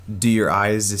Do your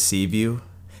eyes deceive you?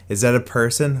 Is that a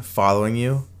person following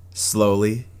you,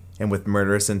 slowly, and with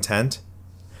murderous intent?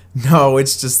 No,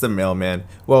 it's just the mailman.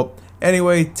 Well,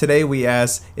 anyway, today we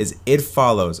ask, is It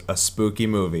Follows a spooky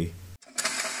movie?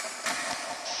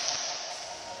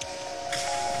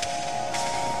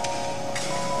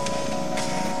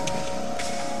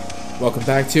 Welcome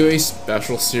back to a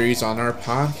special series on our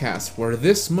podcast, where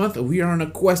this month we are on a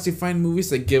quest to find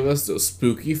movies that give us those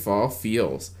spooky fall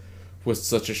feels. With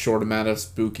such a short amount of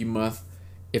spooky month,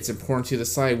 it's important to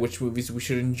decide which movies we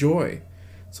should enjoy.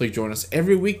 So you join us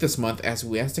every week this month as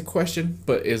we ask the question,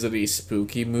 but is it a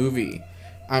spooky movie?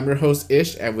 I'm your host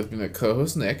Ish, and with me my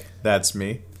co-host Nick. That's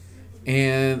me.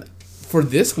 And for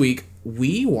this week,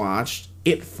 we watched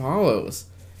It Follows.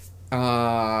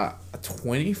 A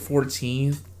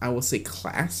 2014, I will say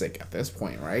classic at this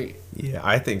point, right? Yeah,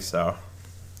 I think so.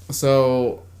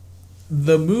 So,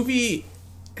 the movie,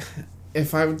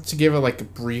 if I were to give it like a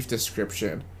brief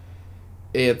description,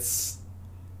 it's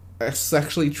a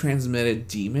sexually transmitted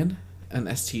demon, an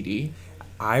STD.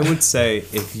 I would say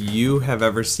if you have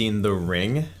ever seen The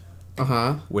Ring,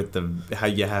 with how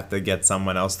you have to get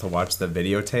someone else to watch the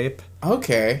videotape,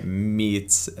 Okay.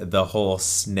 meets the whole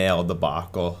snail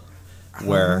debacle.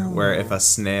 Where if a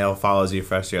snail follows you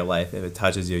for the rest of your life, if it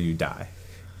touches you, you die.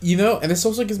 You know, and this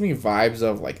also gives me vibes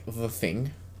of like The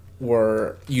Thing,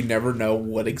 where you never know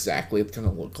what exactly it's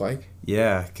gonna look like.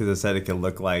 Yeah, because it said it could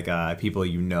look like people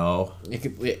you know. It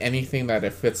could be anything that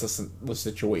it fits the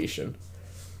situation.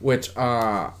 Which,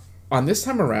 on this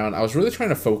time around, I was really trying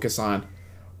to focus on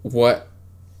what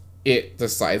it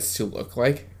decides to look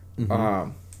like.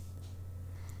 Mm-hmm.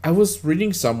 I was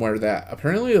reading somewhere that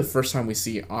apparently the first time we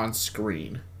see it on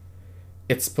screen,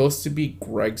 it's supposed to be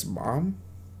Greg's mom.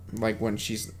 Like when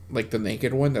she's like the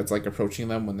naked one that's like approaching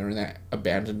them when they're in that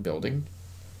abandoned building.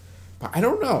 But I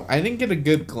don't know. I didn't get a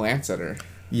good glance at her.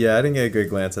 Yeah, I didn't get a good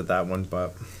glance at that one,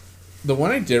 but The one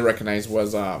I did recognize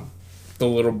was the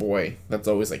little boy that's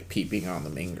always like peeping on the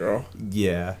main girl.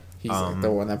 yeah. He's like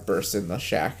the one that bursts in the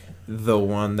shack. The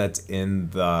one that's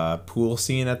in the pool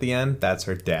scene at the end, that's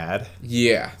her dad.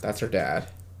 Yeah, that's her dad.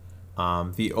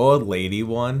 The old lady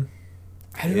one,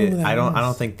 I don't know who that I was.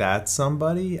 don't think that's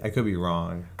somebody. I could be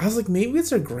wrong. I was like, maybe it's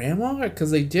her grandma,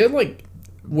 because they did like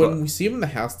when we see him in the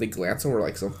house, they glance over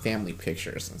like some family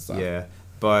pictures and stuff. Yeah.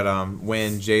 But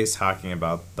when Jay's talking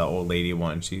about the old lady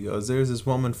one, she goes, "There's this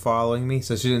woman following me."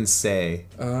 So she didn't say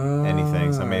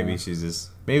anything. So maybe she's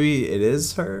just, maybe it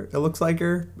is her. It looks like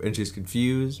her, and she's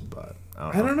confused. But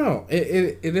I don't know.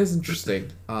 It is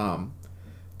interesting.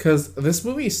 Because this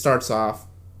movie starts off,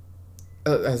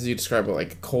 as you described it,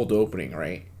 like a cold opening,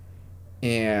 right?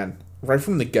 And right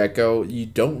from the get go, you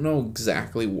don't know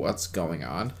exactly what's going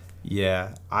on.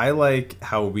 Yeah, I like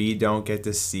how we don't get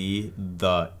to see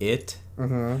the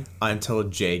until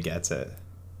Jay gets it.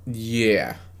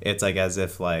 Yeah. It's like as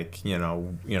if like,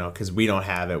 because we don't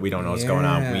have it. We don't know what's going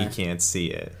on. We can't see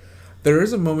it. There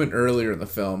is a moment earlier in the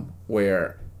film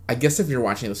where I guess if you're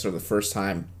watching this for the first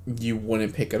time, you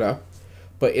wouldn't pick it up.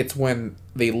 But it's when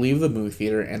they leave the movie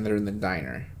theater and they're in the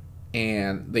diner.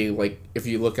 And they, like, if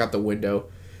you look out the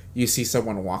window, you see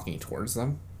someone walking towards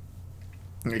them.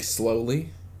 Like, slowly.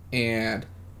 And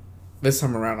this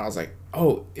time around, I was like,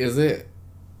 oh, is it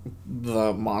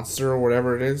the monster or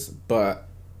whatever it is? But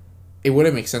it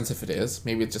wouldn't make sense if it is.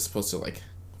 Maybe it's just supposed to, like,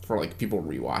 for like people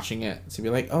rewatching it to be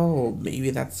like, oh,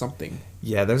 maybe that's something.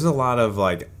 Yeah, there's a lot of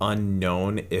like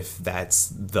unknown if that's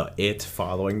the it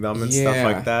following them and stuff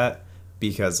like that,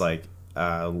 because like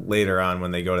later on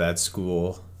when they go to that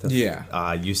school,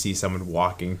 you see someone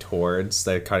walking towards,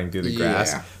 they're cutting through the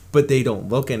grass, but they don't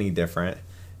look any different.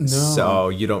 No, so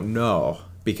you don't know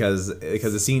because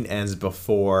the scene ends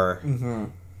before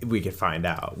we could find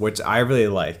out, which I really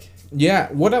like. Yeah,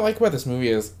 what I like about this movie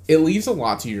is it leaves a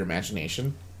lot to your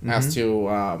imagination as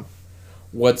to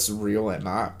what's real and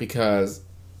not. Because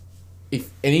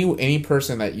if any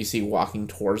person that you see walking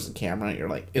towards the camera, you're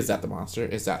like, is that the monster?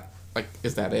 Is that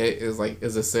it?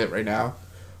 Is this it right now?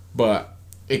 But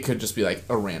it could just be like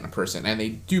a random person, and they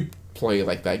do play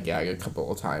like that gag a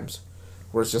couple of times,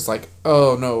 where it's just like,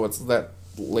 oh no, it's that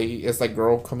lady, it's that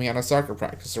girl coming out of soccer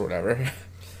practice or whatever.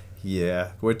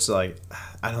 Yeah, which like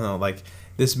I don't know, like.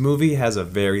 This movie has a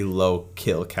very low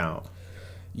kill count.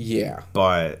 Yeah.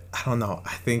 But, I don't know.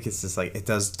 I think it's just, like, it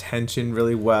does tension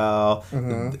really well.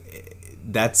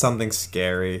 That's something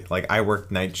scary. Like, I work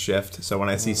night shift, so when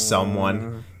I see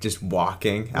someone just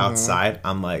walking outside,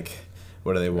 I'm like,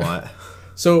 what do they want?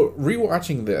 So,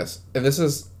 rewatching this, and this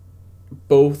is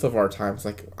both of our times.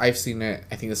 Like, I've seen it,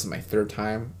 I think this is my third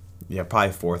time. Yeah,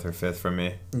 probably fourth or fifth for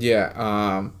me.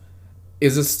 Yeah,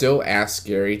 Is it still as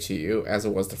scary to you as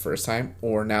it was the first time?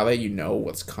 Or now that you know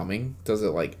what's coming, does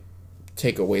it, like,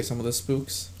 take away some of the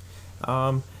spooks?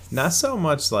 Not so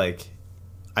much, like...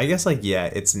 I guess, like, yeah,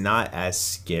 it's not as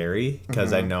scary,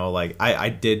 because I know, like... I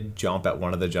did jump at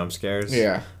one of the jump scares.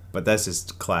 Yeah. But that's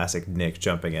just classic Nick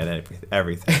jumping at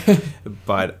everything.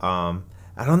 But, I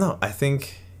don't know. I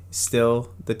think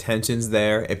still the tension's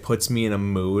there. It puts me in a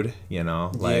mood, you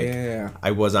know? Like,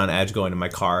 I was on edge going to my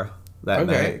car that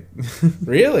night.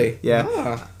 Really? Yeah.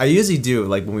 Ah. I usually do,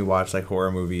 like, when we watch, like,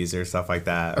 horror movies or stuff like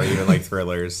that, or even, like,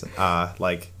 thrillers.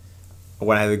 Like,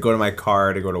 when I go to my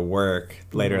car to go to work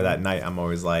later that night, I'm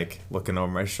always, like, looking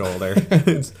over my shoulder.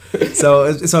 so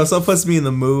it still puts me in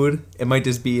the mood. It might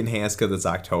just be enhanced because it's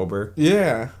October.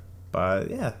 Yeah. But,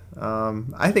 yeah.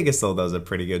 I think it still does a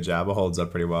pretty good job. It holds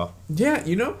up pretty well. Yeah,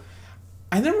 you know,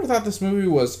 I never thought this movie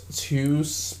was too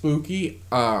spooky.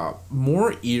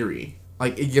 More eerie.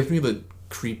 Like, it gives me the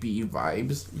creepy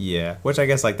vibes. Yeah, which I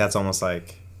guess, like, that's almost,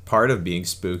 like, part of being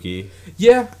spooky.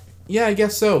 Yeah, I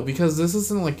guess so. Because this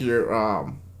isn't, like,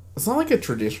 your, it's not like a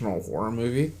traditional horror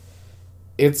movie.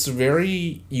 It's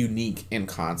very unique in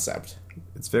concept.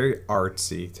 It's very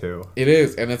artsy, too. It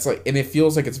is, and it's, like, and it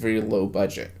feels like it's very low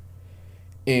budget.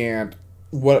 And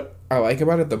what I like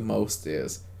about it the most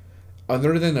is,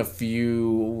 other than a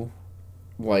few,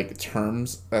 like,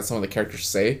 terms that some of the characters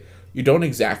say, you don't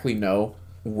exactly know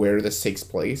where this takes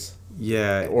place.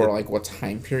 Yeah. Or, like, what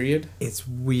time period. It's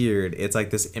weird. It's, like,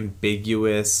 this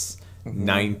ambiguous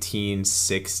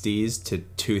 1960s to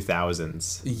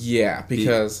 2000s. Yeah,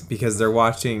 because they're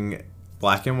watching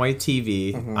black and white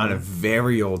TV on a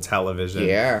very old television.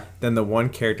 Yeah. Then the one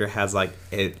character has, like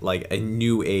a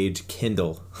new age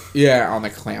Kindle. Yeah, on the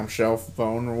clamshell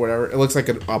phone or whatever. It looks like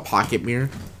a pocket mirror.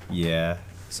 Yeah.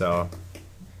 So...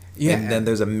 Yeah. And then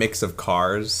there's a mix of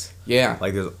cars. Yeah.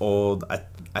 Like there's old... I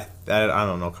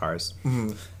don't know cars.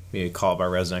 Maybe call up our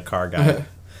resident car guy.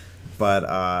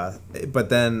 But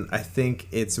then I think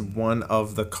it's one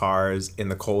of the cars in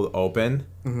the cold open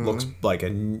looks like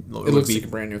it looks like a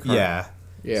brand new car. Yeah.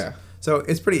 Yeah. So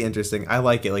it's pretty interesting. I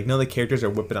like it. Like, none of the characters are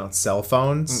whipping out cell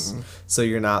phones, so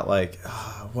you're not like,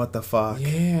 oh, what the fuck?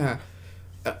 Yeah.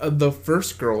 The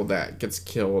first girl that gets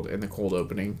killed in the cold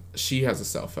opening, she has a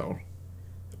cell phone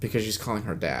because she's calling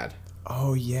her dad.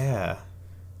 Oh yeah.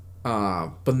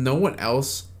 But no one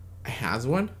else has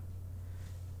one.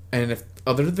 And if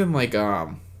other than like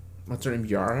what's her name,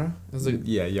 Yara?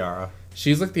 Yeah, Yara.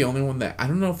 She's like the only one that I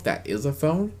don't know if that is a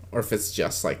phone or if it's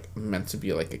just like meant to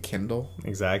be like a Kindle.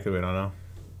 Exactly, we don't know.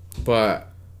 But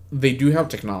they do have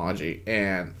technology,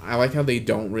 and I like how they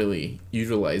don't really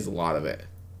utilize a lot of it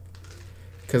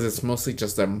because it's mostly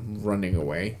just them running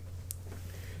away.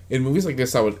 In movies like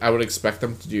this, I would expect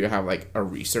them to have like a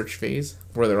research phase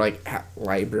where they're like at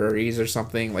libraries or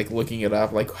something, like looking it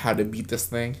up, like how to beat this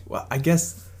thing. Well, I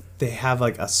guess they have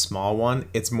like a small one.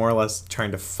 It's more or less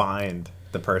trying to find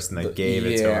the person that gave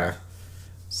it to her.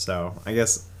 So I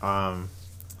guess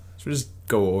should we just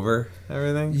go over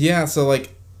everything? Yeah. So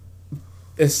like,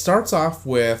 it starts off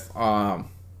with the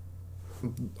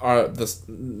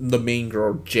main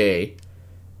girl Jay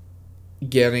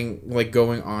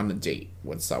going on a date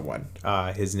with someone.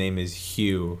 His name is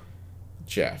Hugh.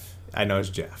 Jeff. I know it's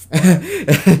Jeff,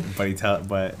 but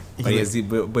he's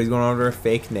going under a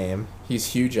fake name.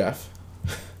 He's Hugh Jeff,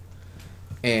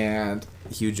 and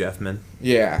Hugh Jeffman.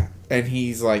 Yeah, and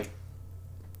he's like,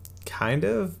 kind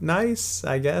of nice,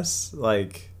 I guess.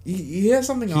 Like he has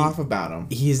something off about him.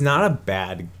 He's not a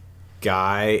bad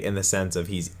guy in the sense of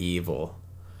he's evil,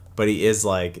 but he is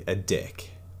like a dick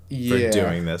for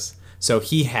doing this. So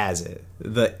he has it.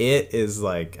 It is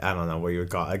like, I don't know what you would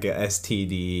call it, like a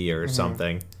STD or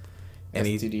something. And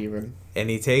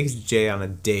he takes Jay on a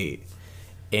date,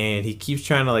 and he keeps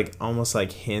trying to like almost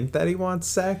like hint that he wants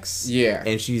sex. Yeah.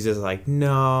 And she's just like,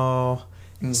 no.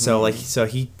 So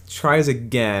he tries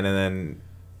again, and then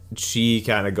she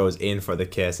kind of goes in for the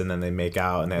kiss, and then they make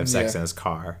out and they have sex in his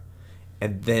car.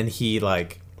 And then he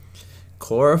like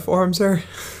chloroforms her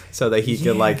so that he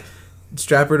could like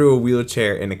strap her to a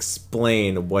wheelchair and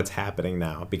explain what's happening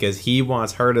now, because he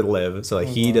wants her to live so that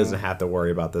he doesn't have to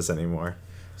worry about this anymore.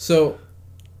 So,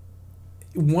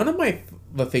 one of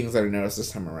the things that I noticed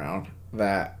this time around,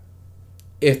 that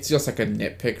it's just like a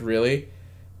nitpick really,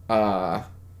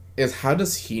 is how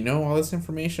does he know all this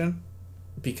information?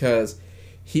 Because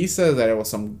he says that it was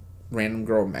some random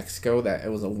girl in Mexico, that it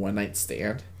was a one-night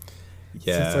stand.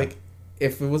 Yeah. So it's like,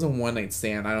 if it was a one-night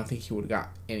stand, I don't think he would have got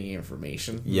any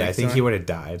information. Yeah, I think he would have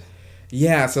died.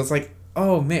 Yeah, so it's like,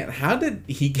 oh man, how did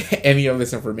he get any of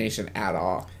this information at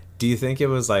all? Do you think it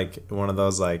was like one of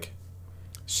those like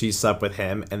she slept with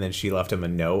him and then she left him a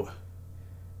note?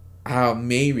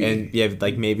 Maybe. And yeah,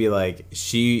 like maybe like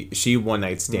she one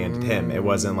night standed him. It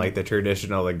wasn't like the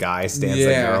traditional the guy stands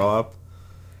the girl up.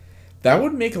 That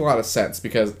would make a lot of sense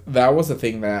because that was the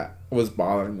thing that was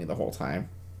bothering me the whole time.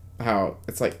 How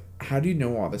it's like, how do you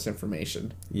know all this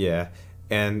information? Yeah.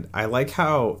 And I like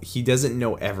how he doesn't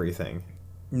know everything.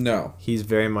 No. He's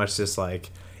very much just like,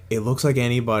 it looks like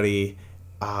anybody,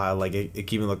 like it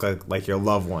can even look like your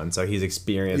loved one. So he's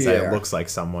experienced that it looks like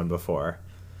someone before.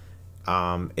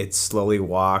 It slowly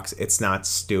walks. It's not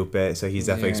stupid. So he's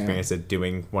definitely experienced it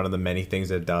doing one of the many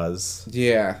things it does.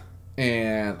 Yeah.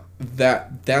 And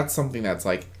that's something that's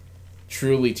like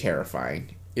truly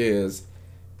terrifying is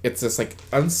it's this like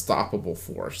unstoppable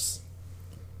force.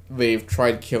 They've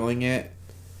tried killing it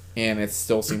and it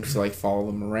still seems to like follow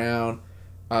them around.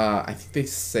 I think they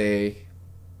say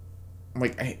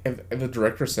like the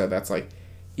director said that's like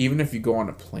even if you go on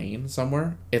a plane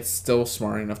somewhere, it's still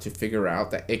smart enough to figure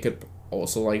out that it could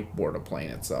also like board a plane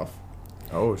itself.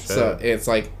 Oh shit. So it's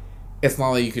like it's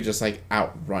not like you could just like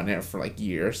outrun it for like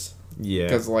years. Yeah.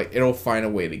 Because like it'll find a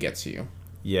way to get to you.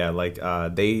 Yeah, like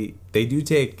they do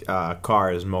take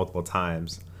cars multiple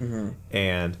times,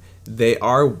 and they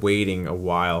are waiting a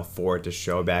while for it to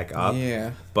show back up.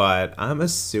 Yeah. But I'm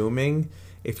assuming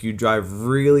if you drive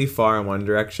really far in one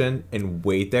direction and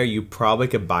wait there, you probably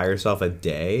could buy yourself a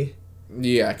day.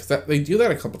 Yeah, because they do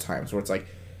that a couple times where it's like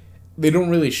they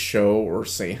don't really show or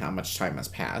say how much time has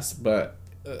passed, but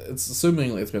it's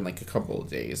assuming it's been like a couple of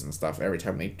days and stuff every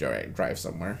time they drive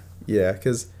somewhere. Yeah,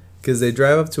 because they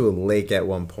drive up to a lake at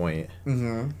one point,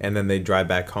 and then they drive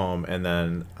back home, and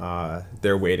then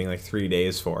they're waiting like 3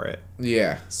 days for it.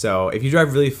 Yeah. So if you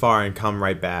drive really far and come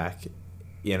right back,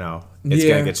 you know, it's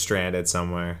going to get stranded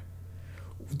somewhere.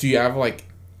 Do you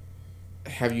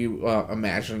have you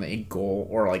imagined a goal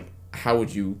or like how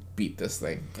would you beat this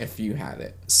thing if you had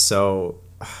it? So,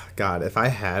 God, if I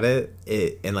had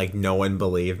it and like no one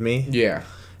believed me,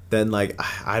 then like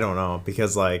I don't know,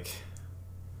 because like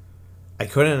I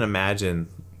couldn't imagine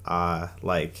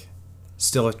like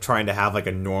still trying to have like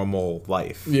a normal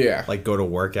life. Yeah. Like go to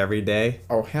work every day.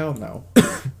 Oh hell no.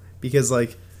 Because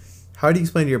like how do you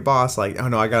explain to your boss like, oh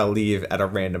no, I gotta leave at a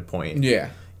random point? Yeah.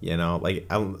 You know, like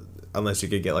unless you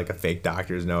could get like a fake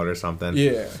doctor's note or something.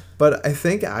 Yeah. But I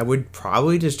think I would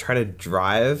probably just try to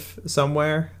drive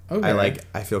somewhere. Okay.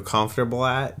 I feel comfortable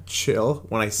at, chill.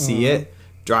 When I see it,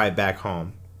 drive back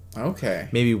home. Okay.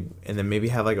 Maybe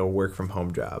have like a work from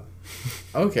home job.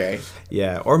 Okay.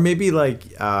 Yeah, or maybe like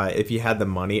if you had the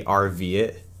money, RV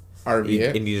it.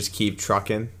 RV and you just keep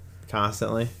trucking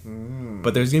constantly.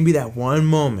 But there's gonna be that one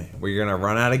moment where you're gonna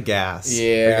run out of gas.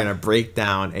 Yeah. You're gonna break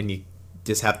down, and you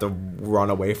just have to run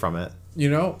away from it. You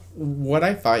know what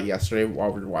I thought yesterday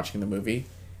while we were watching the movie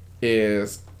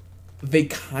is they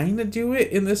kind of do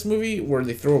it in this movie where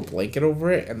they throw a blanket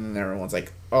over it and then everyone's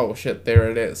like, oh shit, there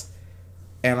it is.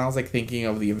 And I was like thinking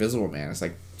of the Invisible Man. It's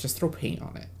like, just throw paint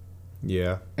on it.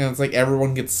 Yeah. And it's like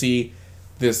everyone could see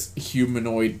this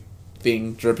humanoid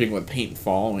thing dripping with paint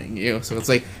following you. So it's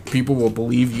like people will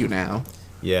believe you now.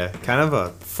 Yeah, kind of a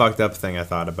fucked up thing I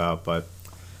thought about, but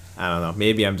I don't know.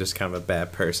 Maybe I'm just kind of a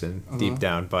bad person deep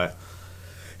down. But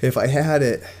if I had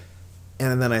it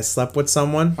and then I slept with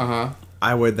someone,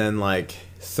 I would then like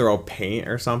throw paint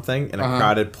or something in a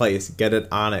crowded place, get it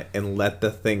on it, and let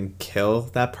the thing kill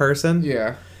that person.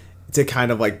 Yeah. To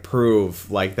kind of like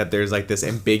prove like that there's like this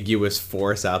ambiguous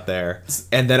force out there,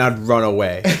 and then I'd run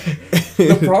away.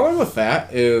 The problem with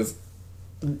that is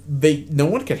no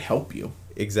one can help you.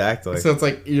 Exactly. So it's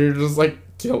like you're just like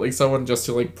killing someone just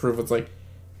to like prove it's like,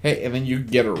 hey, and then you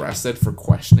get arrested for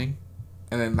questioning,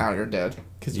 and then now you're dead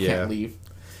because you can't leave.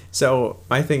 So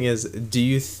my thing is, do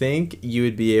you think you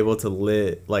would be able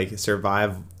to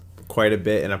survive quite a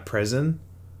bit in a prison?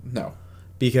 No.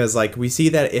 Because like we see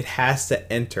that it has to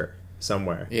enter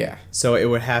somewhere. Yeah. So it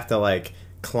would have to like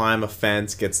climb a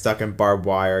fence, get stuck in barbed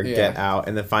wire, get out,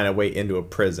 and then find a way into a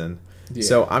prison. Yeah.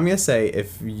 So I'm gonna say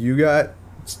if you got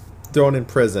thrown in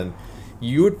prison,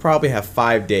 you would probably have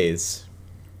 5 days.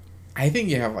 I think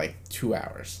you have like 2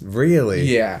 hours. Really?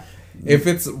 Yeah. If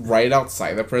it's right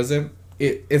outside the prison,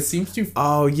 it seems to.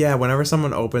 Oh yeah. Whenever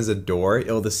someone opens a door,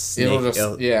 it'll just sneak.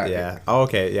 Yeah. Oh,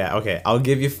 okay. Yeah. Okay. I'll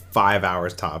give you 5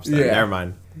 hours tops. Then. Yeah. Never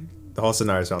mind. The whole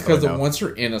scenario's not because once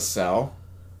you're in a cell,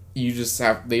 they just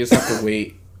have to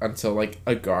wait until like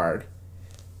a guard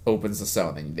opens the cell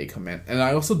and then they come in. And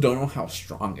I also don't know how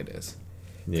strong it is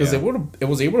because it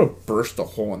was able to burst a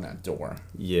hole in that door.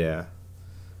 Yeah.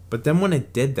 But then when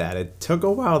it did that, it took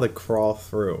a while to crawl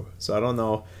through. So I don't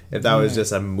know if that was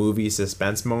just a movie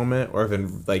suspense moment or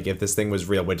if this thing was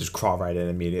real, it would just crawl right in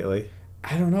immediately.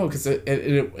 I don't know because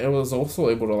it was also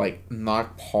able to like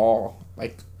knock Paul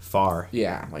like far.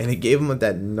 Yeah. Like, and it gave him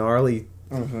that gnarly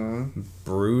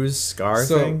bruise scar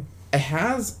thing.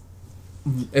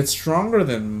 It's stronger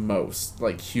than most,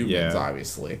 like, humans,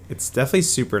 obviously. It's definitely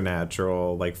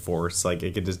supernatural, like, force. Like,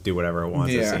 it could just do whatever it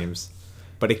wants, it seems.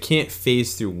 But it can't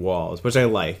phase through walls, which I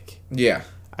like. Yeah.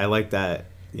 I like that,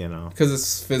 you know. Because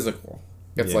it's physical.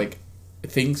 It's like,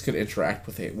 things could interact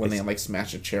with it. When they, like,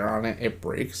 smash a chair on it, it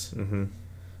breaks. Mm-hmm.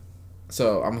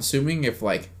 So, I'm assuming if,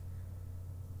 like...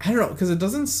 I don't know, because it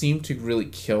doesn't seem to really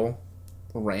kill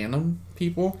random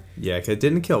people. Yeah, because it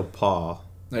didn't kill Paul.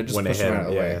 No, just push him out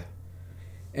of the way.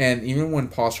 And even when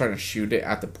Paul's trying to shoot it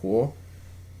at the pool,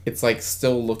 it's, like,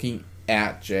 still looking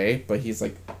at Jay, but he's,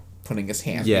 like, putting his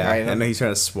hands behind him. Yeah, and he's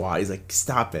trying to swat. He's like,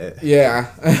 stop it. Yeah.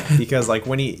 Because, like,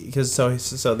 when he... Because so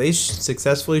they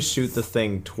successfully shoot the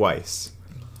thing twice.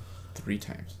 3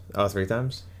 times. Oh, 3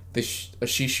 times?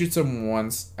 She shoots him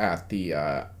once at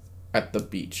the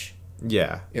beach.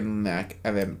 Yeah. In the neck.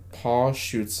 And then Paul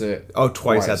shoots it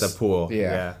twice at the pool.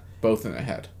 Yeah. Both in the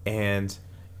head. And...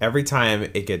 every time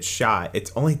it gets shot,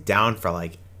 it's only down for,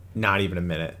 like, not even a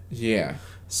minute. Yeah.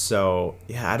 So,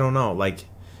 yeah, I don't know. Like,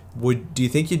 do you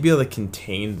think you'd be able to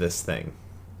contain this thing?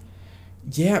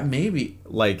 Yeah, maybe.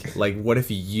 Like, what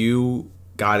if you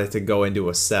got it to go into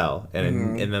a cell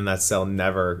and then that cell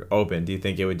never opened? Do you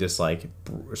think it would just, like,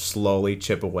 slowly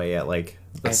chip away at, like,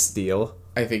 the steel?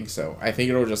 I think so. I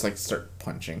think it'll just, like, start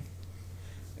punching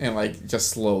and, like, just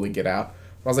slowly get out.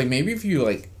 But I was like, maybe if you,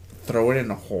 like, throw it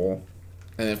in a hole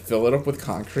and then fill it up with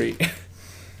concrete,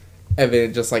 and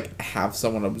then just, like, have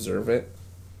someone observe it,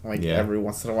 like, every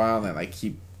once in a while, and then, like,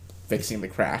 keep fixing the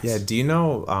cracks. Yeah, do you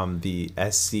know the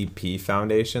SCP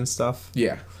Foundation stuff?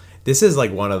 Yeah. This is,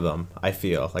 like, one of them, I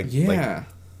feel. Like, yeah.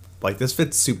 Like, this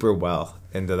fits super well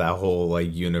into that whole,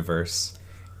 like, universe.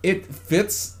 It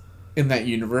fits in that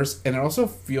universe, and it also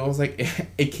feels like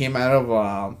it came out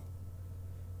of,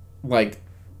 like,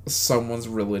 someone's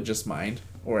religious mind,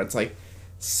 where it's like,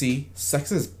 see,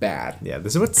 sex is bad. Yeah,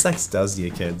 this is what sex does to you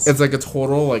kids. It's like a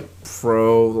total, like,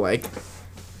 like,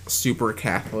 super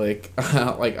Catholic,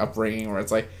 like, upbringing where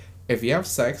it's like, if you have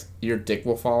sex, your dick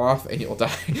will fall off and you'll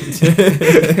die.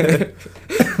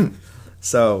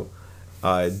 So,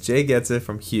 Jay gets it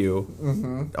from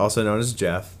Hugh, also known as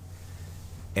Jeff,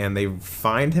 and they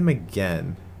find him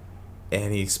again,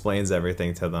 and he explains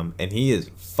everything to them, and he is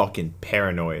fucking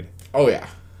paranoid. Oh, yeah.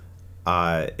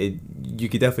 You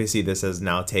could definitely see this has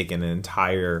now taken an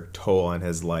entire toll on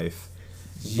his life.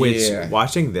 Which,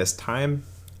 watching this time,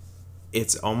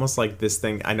 it's almost like this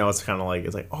thing. I know it's kind of like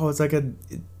it's like a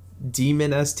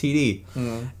demon STD.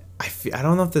 I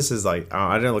don't know if this is like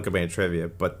I didn't look up any trivia,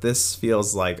 but this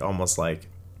feels like almost like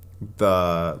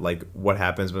what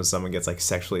happens when someone gets like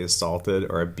sexually assaulted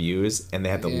or abused, and they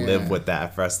have to live with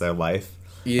that for the rest of their life.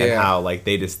 Yeah, and how like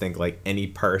they just think like any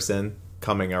person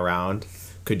coming around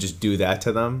could just do that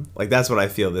to them. Like, that's what I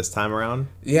feel this time around.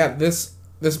 Yeah, this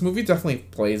movie definitely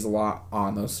plays a lot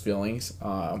on those feelings,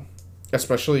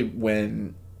 especially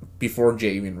before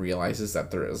Jay even realizes that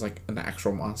there is, like, an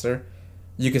actual monster.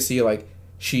 You can see, like,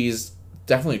 she's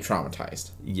definitely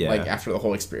traumatized. Yeah. Like, after the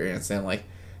whole experience, and, like,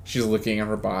 she's looking at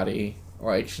her body,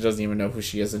 like, she doesn't even know who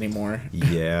she is anymore.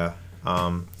 Yeah.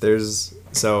 There's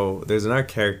another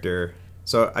character.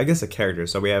 So, I guess a character.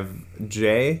 So, we have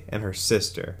Jay and her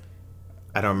sister.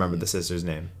 I don't remember the sister's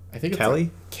name. I think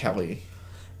Kelly? It's Kelly.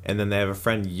 And then they have a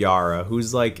friend, Yara,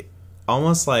 who's like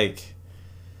almost like,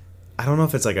 I don't know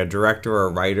if it's like a director or a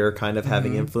writer kind of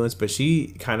having influence, but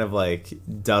she kind of like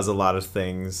does a lot of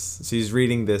things. She's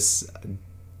reading this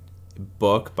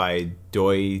book by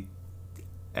Dostoevsky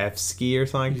or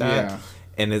something like that. Yeah.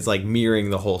 And it's like mirroring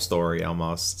the whole story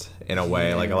almost in a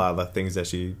way, like a lot of the things that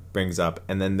she brings up.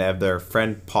 And then they have their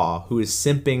friend Paul, who is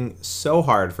simping so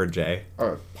hard for Jay.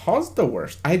 Paul's the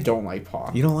worst. I don't like Paul.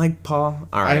 You don't like Paul?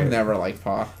 All right. I've never liked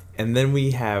Paul. And then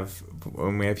we have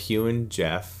Hugh and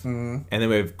Jeff, and then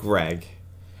we have Greg.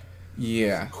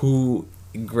 Yeah.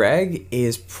 Greg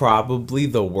is probably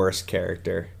the worst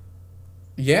character.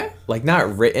 Yeah? Like,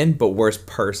 not written, but worst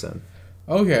person.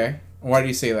 Okay. Why do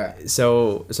you say that?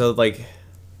 So like,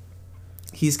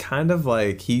 he kind of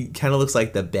looks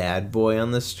like the bad boy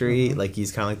on the street. Like,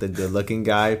 he's kind of like the good-looking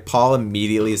guy. Paul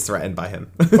immediately is threatened by him.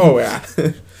 Oh, yeah.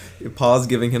 Paul's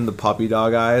giving him the puppy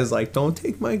dog eyes. Like, don't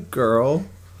take my girl.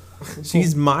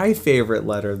 She's my favorite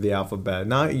letter of the alphabet,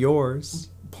 not yours.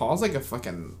 Paul's like a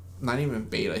fucking, not even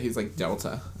beta. He's like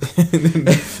delta.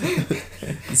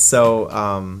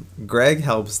 So, Greg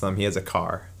helps them. He has a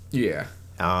car. Yeah.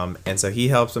 And so he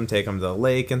helps them take them to the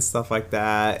lake and stuff like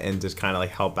that, and just kind of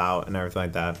like help out and everything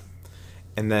like that.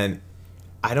 And then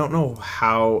I don't know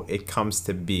how it comes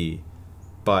to be,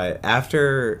 But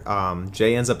after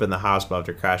Jay ends up in the hospital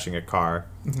after crashing a car,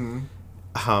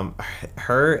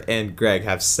 her and Greg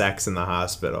have sex in the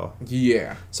hospital.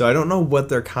 Yeah. So I don't know what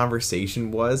their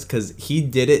conversation was, because he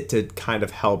did it to kind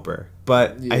of help her.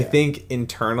 But I think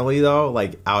internally, though,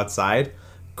 like outside,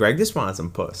 Greg just wanted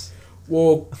some puss.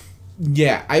 Well,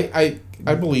 yeah, I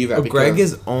believe that. But Greg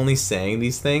is only saying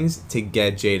these things to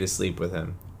get Jay to sleep with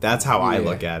him. That's how I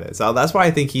look at it. So that's why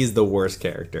I think he's the worst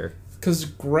character. Because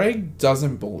Greg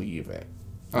doesn't believe it.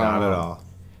 Not at all.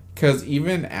 Because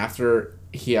even after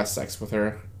he has sex with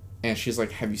her, and she's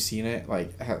like, have you seen it?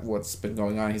 Like, what's been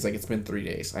going on? He's like, it's been 3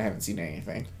 days. I haven't seen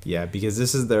anything. Yeah, because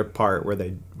this is their part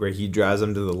where he drives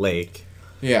them to the lake.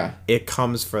 Yeah. It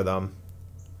comes for them.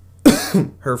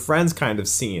 Her friends kind of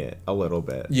see it a little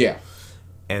bit. Yeah.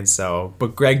 And so,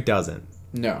 but Greg doesn't.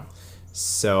 No.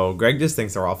 So Greg just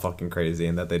thinks they're all fucking crazy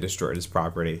and that they destroyed his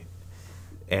property.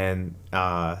 And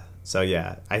so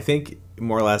yeah, I think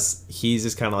more or less he's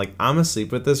just kind of like, I'm gonna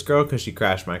sleep with this girl because she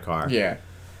crashed my car. Yeah.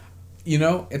 You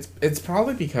know, it's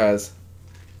probably because,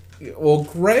 well,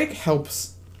 Greg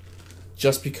helps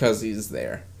just because he's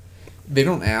there. They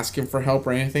don't ask him for help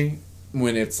or anything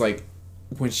when it's like,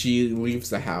 when she leaves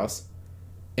the house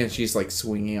and she's like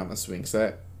swinging on the swing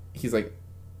set. He's like,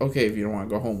 okay, if you don't want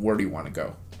to go home, where do you want to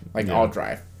go? Like, I'll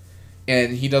drive.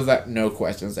 And he does that, no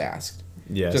questions asked.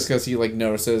 Yes. Just because he like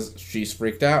notices she's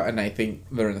freaked out, and I think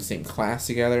they're in the same class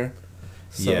together.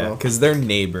 So. Yeah, because they're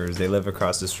neighbors. They live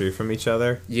across the street from each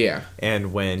other. Yeah.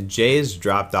 And when Jay is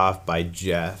dropped off by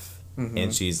Jeff,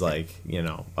 and she's like, you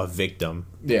know, a victim.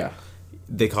 Yeah.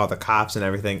 They call the cops and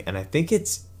everything, and I think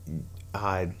it's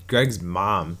Greg's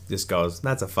mom just goes,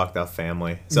 that's a fucked up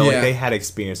family. So like they had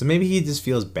experience. So maybe he just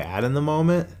feels bad in the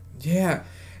moment. Yeah.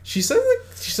 She says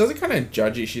it kind of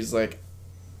judgy. She's like,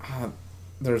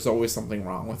 there's always something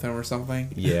wrong with him or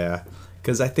something. Yeah.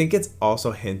 Because I think it's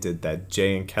also hinted that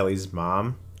Jay and Kelly's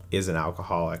mom is an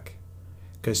alcoholic.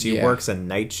 Because she works a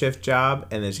night shift job,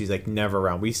 and then she's like never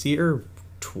around. We see her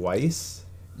twice.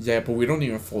 Yeah, but we don't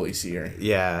even fully see her.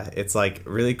 Yeah, it's like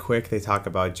really quick. They talk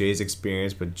about Jay's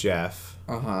experience with Jeff.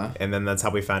 And then that's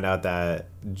how we found out that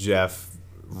Jeff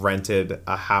rented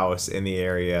a house in the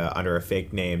area under a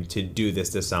fake name to do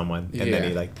this to someone. And then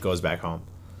he like goes back home.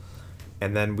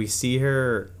 And then we see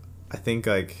her, I think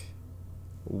like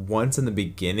once in the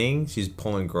beginning, she's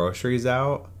pulling groceries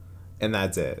out. And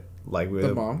that's it. Like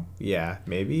the mom? Yeah,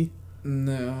 maybe.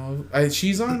 No,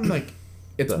 she's on like,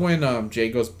 it's when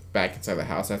Jay goes back inside the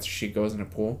house after she goes in a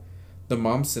pool. The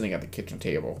mom's sitting at the kitchen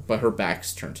table, but her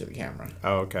back's turned to the camera.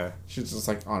 Oh, okay. She's just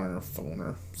like on her phone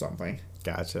or something.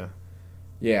 Gotcha.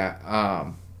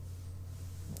 Yeah.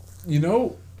 You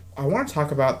know, I want to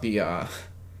talk about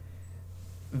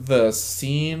the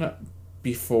scene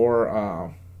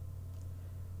before,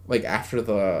 like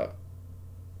after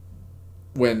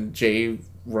when Jay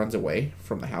runs away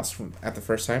from the house at the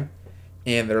first time,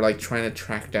 and they're like trying to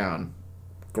track down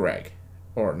Greg,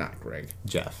 or not Greg,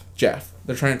 Jeff.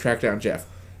 They're trying to track down Jeff,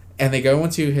 and they go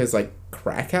into his like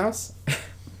crack house,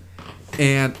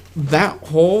 and that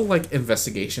whole like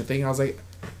investigation thing, I was like,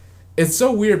 it's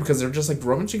so weird because they're just like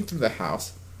rummaging through the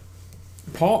house.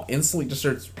 Paul instantly just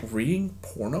starts reading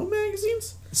porno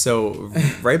magazines. So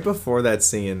right before that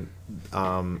scene,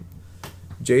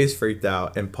 Jay's freaked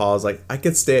out, and Paul's like, I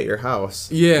could stay at your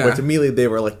house. Yeah. Which immediately they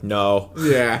were like, no.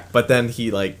 Yeah. But then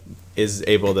he like is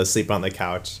able to sleep on the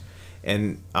couch,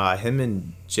 and him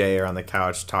and Jay are on the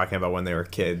couch talking about when they were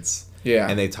kids. Yeah.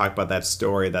 And they talk about that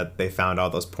story that they found all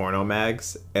those porno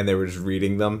mags, and they were just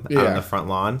reading them out on the front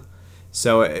lawn.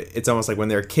 So it's almost like when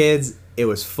they were kids, it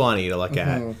was funny to look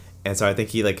at. And so I think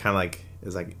he like kind of like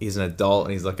is like he's an adult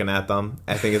and he's looking at them.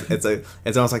 I think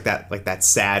it's almost like that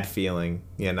sad feeling,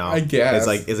 you know. I guess it's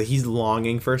like he's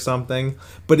longing for something,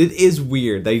 but it is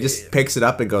weird that he just picks it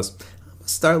up and goes, I'm gonna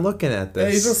start looking at this. Yeah,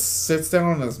 he just sits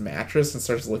down on his mattress and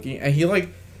starts looking, and he like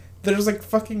there's like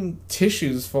fucking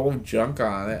tissues full of junk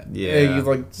on it. Yeah, and he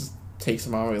like just takes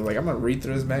them off. He's like, I'm gonna read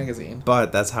through this magazine.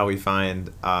 But that's how we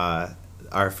find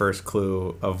our first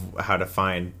clue of how to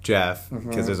find Jeff,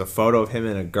 because there's a photo of him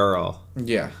and a girl.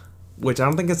 Yeah. Which I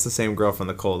don't think it's the same girl from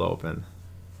the cold open.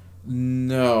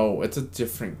 No, it's a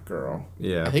different girl.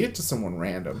 Yeah. I think it's just someone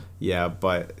random. Yeah,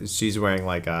 but she's wearing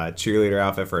like a cheerleader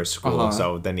outfit for a school,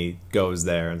 so then he goes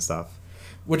there and stuff.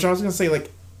 Which I was going to say,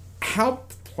 like, how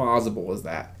plausible is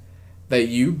that? That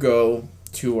you go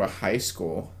to a high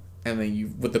school and then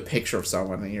you, with a picture of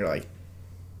someone, and you're like,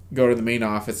 go to the main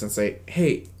office and say,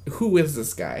 hey, who is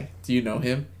this guy? Do you know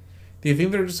him? Do you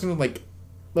think they're just going to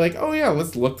like, oh yeah,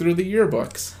 let's look through the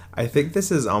yearbooks? I think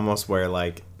this is almost where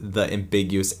like the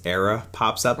ambiguous era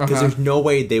pops up because there's no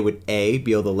way they would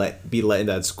be able to be let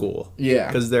into that school. Yeah,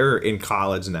 because they're in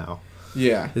college now.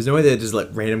 Yeah, there's no way they just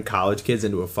let random college kids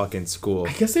into a fucking school.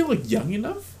 I guess they look young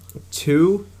enough.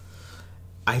 2,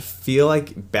 I feel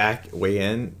like back way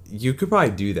in, you could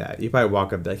probably do that. You probably walk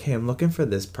up and be like, "Hey, I'm looking for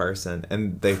this person,"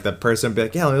 and the person would be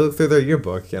like, "Yeah, let me look through their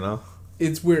yearbook," you know.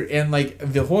 It's weird, and like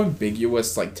the whole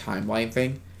ambiguous like timeline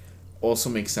thing also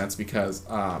makes sense because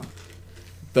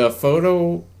the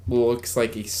photo looks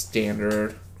like a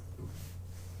standard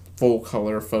full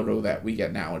color photo that we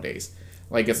get nowadays.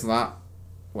 Like it's not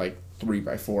like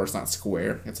 3x4. It's not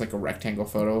square. It's like a rectangle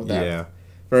photo. That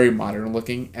very modern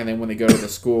looking. And then when they go to the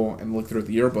school and look through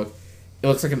the yearbook, it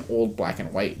looks like an old black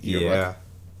and white yearbook. Yeah.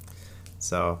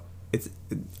 So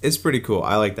it's pretty cool.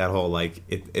 I like that whole like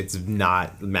it's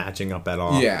not matching up at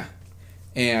all. Yeah,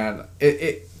 and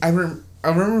I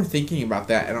remember thinking about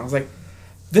that, and I was like,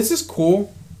 this is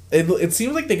cool. It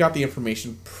seems like they got the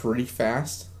information pretty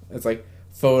fast. It's like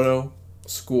photo,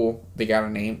 school, they got a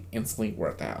name, instantly we're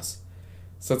at the house.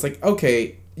 So it's like,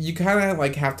 okay, you kind of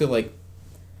like have to like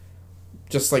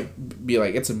just like be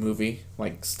like, it's a movie,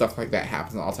 like stuff like that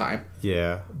happens all the time.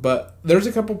 Yeah. But there's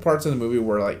a couple parts in the movie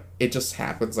where like it just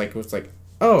happens. Like it's like,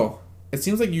 oh, it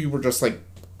seems like you were just like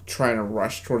trying to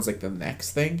rush towards like the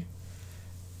next thing,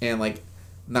 and like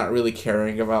not really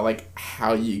caring about like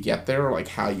how you get there or like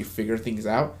how you figure things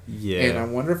out. Yeah. And I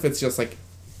wonder if it's just like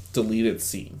deleted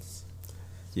scenes.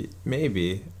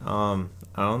 Maybe. I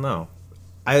don't know.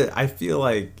 I feel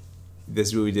like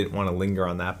this movie didn't want to linger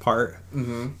on that part.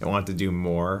 Mm-hmm. It wanted to do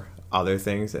more other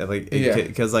things. Like,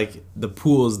 because like the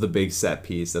pool is the big set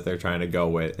piece that they're trying to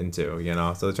go into, you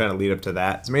know. So they're trying to lead up to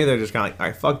that. So maybe they're just kind of like, all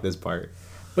right, fuck this part.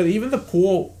 But even the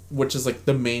pool, which is like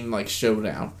the main like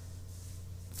showdown,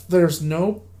 there's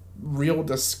no real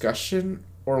discussion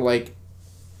or like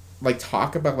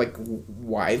talk about like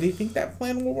why they think that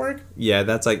plan will work. Yeah,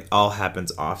 that's like all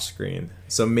happens off screen.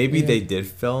 So maybe they did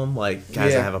film like,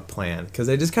 guys, I have a plan, because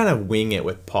they just kind of wing it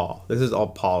with Paul. This is all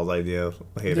Paul's idea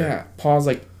later. Yeah, Paul's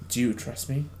like, do you trust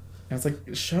me? And it's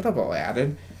like, shut up,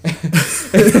 Aladdin.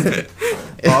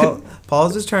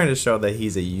 Paul's just trying to show that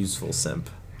he's a useful simp,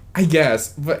 I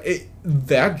guess. But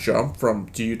that jump from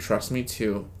do you trust me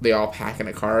to they all pack in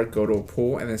a car, go to a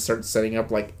pool, and then start setting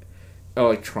up like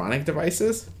electronic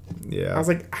devices. Yeah. I was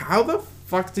like, how the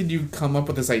fuck did you come up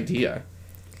with this idea?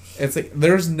 It's like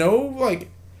there's no like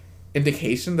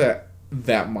indication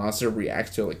that monster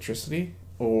reacts to electricity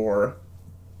or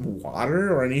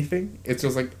water or anything. It's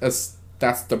just like that's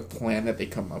the plan that they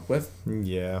come up with.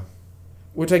 Yeah.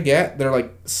 Which I get. They're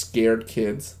like scared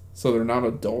kids, so they're not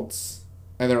adults,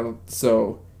 and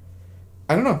so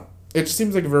I don't know. It just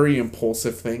seems like a very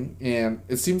impulsive thing, and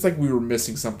it seems like we were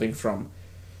missing something from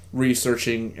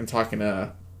researching and talking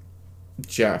to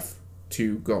Jeff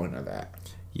to go into that.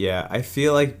 Yeah, I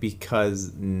feel like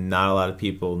because not a lot of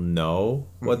people know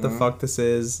what the fuck this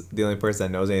is, the only person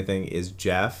that knows anything is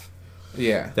Jeff.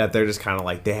 Yeah. That they're just kind of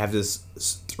like, they have to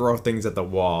throw things at the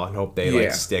wall and hope they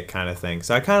like stick kind of thing.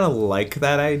 So I kind of like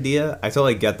that idea. I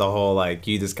totally get the whole like,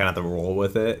 you just kind of have to roll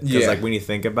with it. Because like when you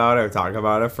think about it or talk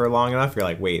about it for long enough, you're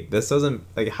like, wait, this doesn't,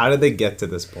 like, how did they get to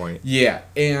this point? Yeah,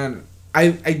 and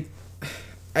I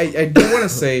do want to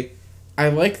say I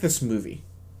like this movie,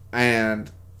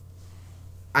 and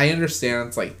I understand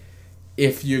it's like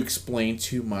if you explain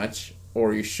too much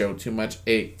or you show too much,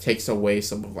 it takes away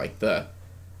some of like the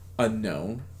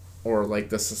unknown or like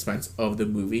the suspense of the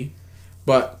movie.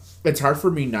 But it's hard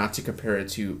for me not to compare it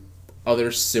to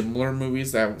other similar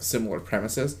movies that have similar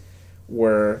premises,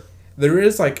 where there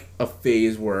is like a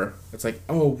phase where it's like,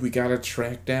 oh, we gotta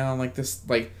track down like this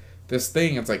thing.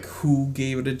 It's like, who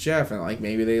gave it to Jeff? And like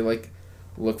maybe they like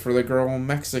look for the girl in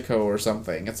Mexico or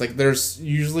something. It's like there's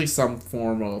usually some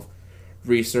form of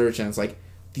research, and it's like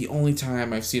the only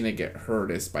time I've seen it get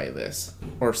hurt is by this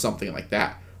or something like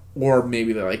that. Or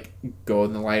maybe they like go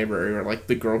in the library, or like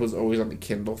the girl who's always on the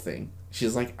Kindle thing,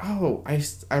 she's like, oh,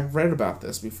 I've read about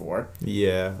this before.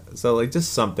 Yeah, so like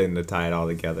just something to tie it all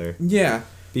together. Yeah,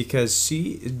 because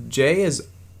Jay is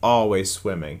always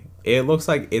swimming. It looks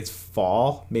like it's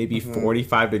fall, maybe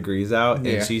 45 degrees out,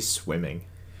 and she's swimming.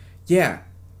 Yeah.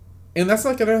 And that's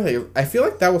like another thing. I feel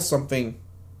like that was something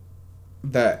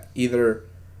that either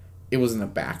it was in the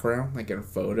background, like in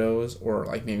photos, or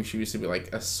like maybe she used to be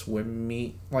like a swim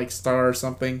meet like star or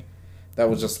something that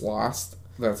was just lost.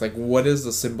 That's like, what is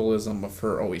the symbolism of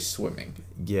her always swimming?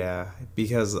 Yeah,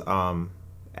 because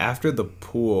after they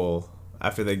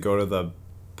go to the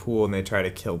pool and they try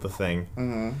to kill the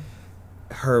thing,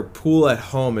 her pool at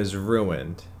home is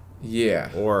ruined. Yeah.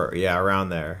 Or, around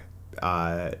there.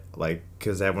 like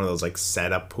because they have one of those like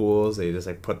setup pools. They just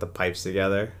like put the pipes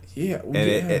together. Yeah, and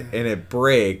it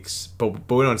breaks, but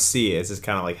we don't see it. It just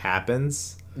kind of like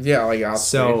happens. Yeah, like outside.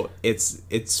 So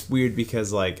it's weird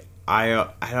because like I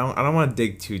don't want to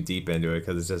dig too deep into it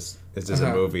because it's just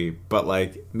a movie. But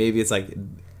like maybe it's like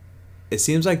it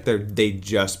seems like they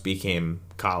just became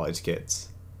college kids.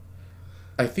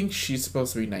 I think she's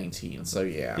supposed to be 19, so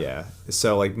yeah. Yeah.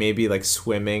 So like maybe like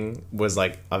swimming was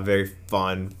like a very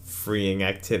fun, freeing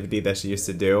activity that she used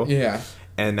to do. Yeah.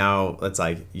 And now it's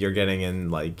like you're getting in,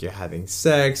 like you're having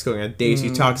sex, going on dates. She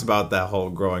talks about that whole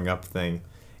growing up thing.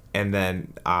 And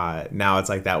then now it's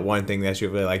like that one thing that she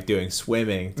really like doing,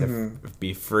 swimming, to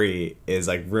be free, is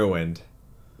like ruined.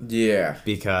 Yeah.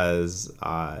 Because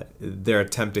their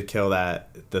attempt to kill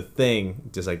the thing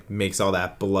just like makes all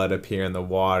that blood appear in the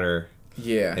water.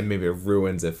 Yeah. And maybe it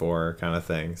ruins it for her, kind of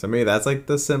thing. So maybe that's like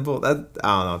the simple, that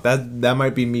I don't know, that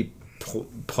might be me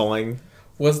pulling.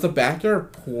 Was the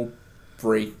backyard pool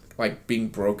being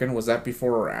broken, was that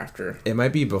before or after? It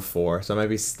might be before, so it might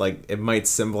be like, it might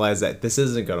symbolize that this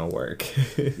isn't gonna work.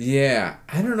 Yeah,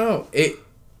 I don't know.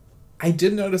 I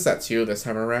did notice that too this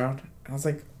time around. I was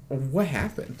like, what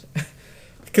happened?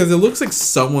 Because it looks like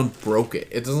someone broke it.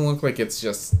 It doesn't look like it's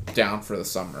just down for the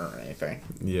summer or anything.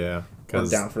 Yeah, or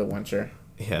down for the winter.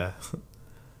 Yeah,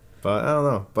 but I don't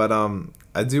know. But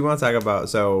I do want to talk about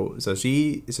so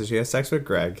she has sex with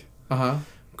Greg.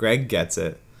 Greg gets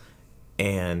it.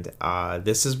 And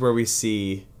this is where we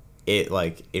see it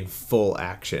like in full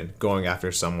action, going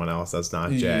after someone else that's not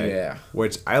Jay. Yeah.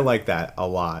 Which I like that a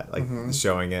lot, like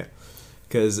showing it.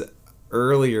 Because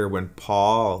earlier when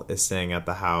Paul is staying at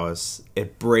the house,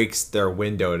 it breaks their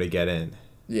window to get in.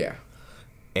 Yeah.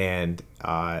 And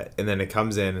then it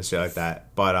comes in and shit like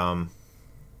that. But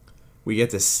we get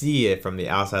to see it from the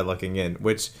outside looking in,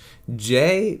 which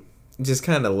Jay just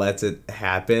kind of lets it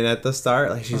happen at the start.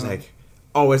 Like she's like,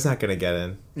 oh, it's not going to get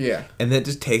in. Yeah. And then it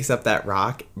just takes up that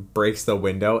rock, breaks the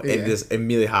window, and just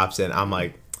immediately hops in. I'm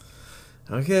like,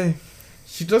 okay.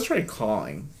 She does try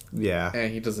calling. Yeah.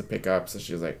 And he doesn't pick up, so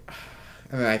she's like,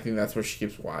 and then I think that's where she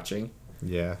keeps watching.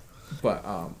 Yeah. But,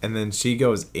 and then she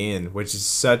goes in, which is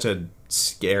such a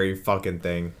scary fucking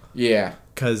thing. Yeah.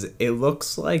 Because it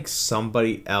looks like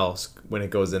somebody else when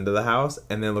it goes into the house,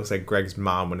 and then it looks like Greg's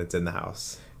mom when it's in the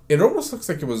house. It almost looks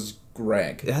like it was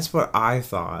Greg. That's what I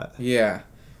thought. Yeah.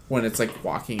 When it's like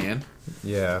walking in.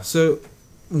 Yeah. So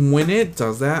when it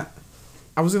does that,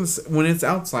 I was going to say, when it's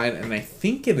outside, and I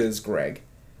think it is Greg,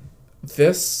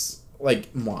 this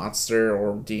like monster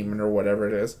or demon or whatever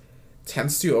it is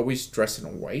tends to always dress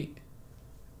in white.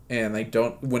 And I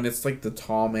don't, when it's like the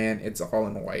tall man, it's all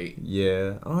in white.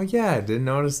 Yeah. Oh yeah, I didn't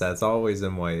notice that. It's always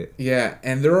in white. Yeah,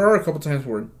 and there are a couple times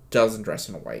where it doesn't dress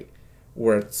in white.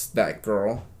 Where it's that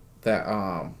girl that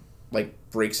like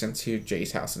breaks into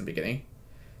Jay's house in the beginning.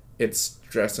 It's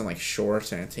dressed in like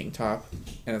shorts and a tank top,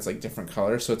 and it's like different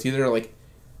colors. So it's either like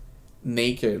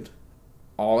naked,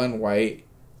 all in white,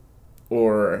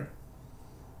 or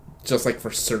just like for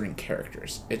certain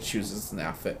characters, it chooses an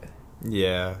outfit.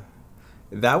 Yeah,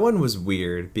 that one was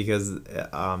weird because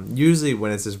usually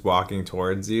when it's just walking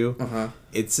towards you,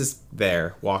 it's just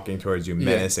there walking towards you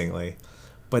menacingly,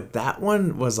 but that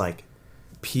one was like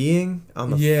peeing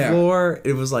on the floor.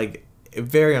 It was like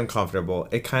very uncomfortable.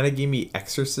 It kind of gave me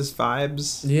Exorcist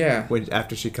vibes. Yeah. When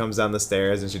after she comes down the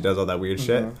stairs and she does all that weird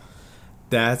shit.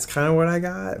 That's kind of what I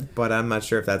got, but I'm not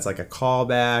sure if that's like a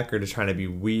callback or just trying to be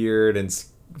weird and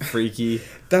freaky.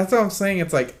 That's what I'm saying.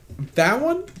 It's like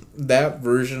that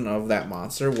version of that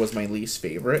monster was my least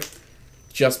favorite,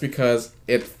 just because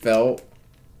it felt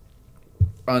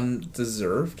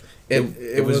undeserved.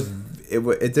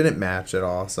 It didn't match at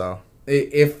all. So.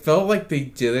 It felt like they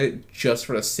did it just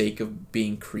for the sake of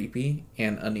being creepy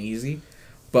and uneasy.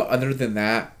 But other than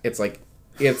that, it's like,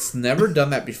 it's never done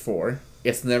that before.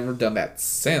 It's never done that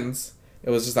since. It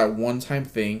was just that one-time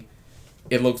thing.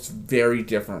 It looks very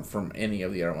different from any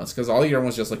of the other ones. Because all the other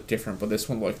ones just looked different. But this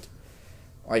one looked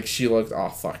like she looked all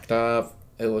fucked up.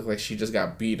 It looked like she just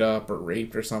got beat up or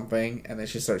raped or something. And then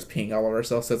she starts peeing all over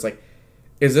herself. So it's like,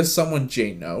 is this someone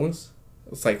Jay knows?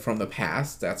 It's like from the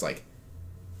past. That's like,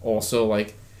 also,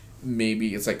 like,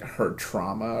 maybe it's, like, her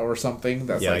trauma or something.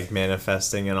 That's like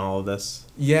manifesting in all of this.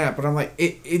 Yeah, but I'm like,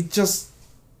 it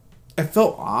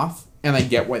felt off, and I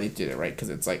get why they did it, right?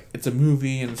 Because it's, like, it's a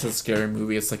movie, and it's a scary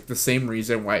movie. It's, like, the same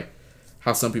reason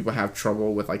how some people have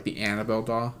trouble with, like, the Annabelle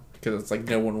doll. Because it's, like,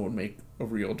 no one would make a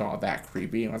real doll that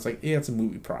creepy. And I was like, yeah, it's a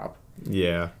movie prop.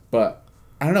 Yeah. But,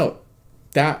 I don't know,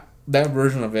 that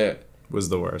version of it was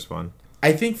the worst one.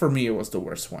 I think for me it was the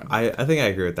worst one. I think I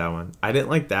agree with that one. I didn't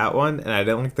like that one, and I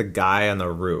didn't like the guy on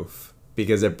the roof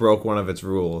because it broke one of its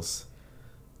rules.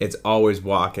 It's always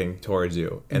walking towards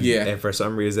you. And for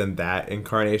some reason, that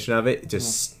incarnation of it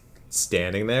just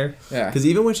standing there. Yeah. Because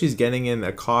even when she's getting in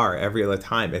a car every other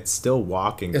time, it's still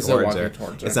walking towards her.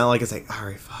 It's not like it's like, all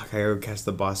right, fuck, I gotta catch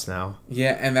the bus now.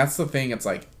 Yeah, and that's the thing. It's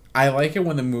like, I like it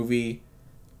when the movie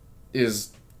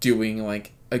is doing,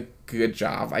 like, a good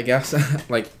job, I guess.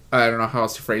 Like, I don't know how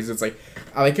else to phrase it. It's like,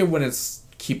 I like it when it's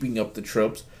keeping up the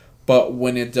tropes, but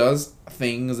when it does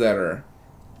things that are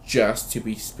just to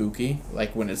be spooky,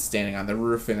 like when it's standing on the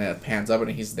roof and it pans up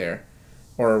and he's there,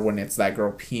 or when it's that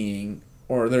girl peeing,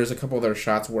 or there's a couple other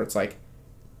shots where it's like,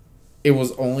 it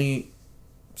was only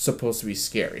supposed to be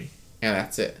scary, and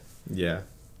that's it. Yeah.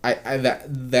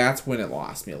 That's when it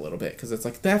lost me a little bit, because it's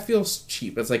like, that feels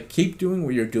cheap. It's like, keep doing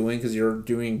what you're doing because you're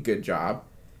doing a good job.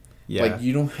 Yeah. Like,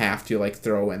 you don't have to, like,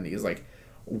 throw in these, like,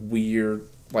 weird,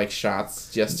 like,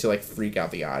 shots just to, like, freak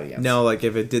out the audience. No, like,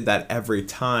 if it did that every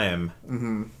time,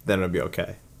 then it would be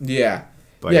okay. Yeah.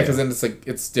 But yeah, because then it's, like,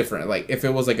 it's different. Like, if it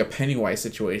was, like, a Pennywise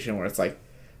situation where it's like,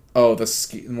 oh,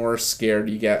 the more scared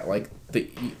you get, like,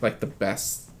 the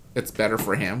best, it's better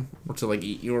for him to, like,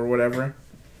 eat you or whatever.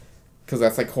 Because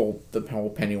that's, like, the whole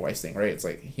Pennywise thing, right? It's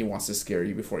like, he wants to scare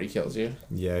you before he kills you.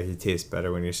 Yeah, he tastes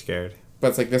better when you're scared. But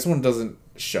it's like, this one doesn't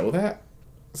show that.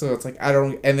 So it's like, I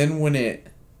don't... And then when it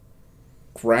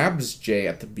grabs Jay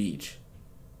at the beach,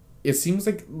 it seems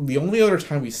like the only other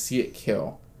time we see it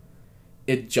kill,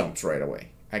 it jumps right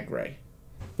away at Gray.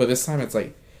 But this time it's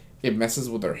like, it messes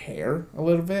with her hair a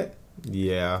little bit.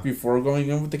 Yeah. Before going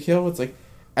in with the kill. It's like,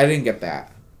 I didn't get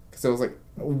that. Because it was like,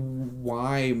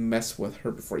 why mess with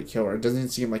her before you kill her? It doesn't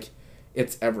seem like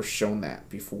it's ever shown that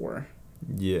before.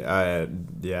 Yeah,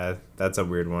 that's a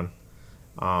weird one.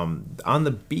 On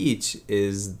the beach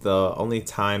is the only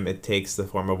time it takes the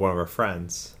form of one of her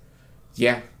friends.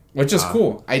 Yeah, which is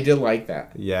cool. I did like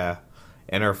that. Yeah,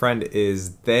 and her friend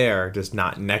is there, just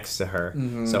not next to her.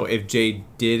 Mm-hmm. So if Jay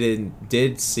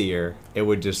did see her, it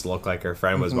would just look like her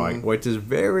friend was walking, which is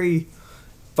very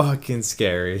fucking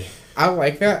scary. I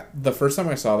like that. The first time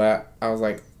I saw that, I was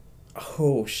like,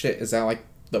 oh shit, is that like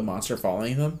the monster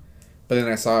following them? But then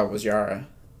I saw it was Yara,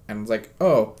 and I was like,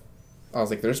 oh. I was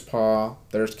like, there's Paul,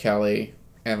 there's Kelly,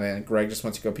 and then Greg just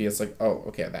went to go pee. It's like, oh,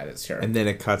 okay, that is her. And then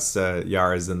it cuts to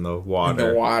Yara's in the water.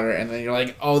 In the water, and then you're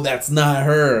like, oh, that's not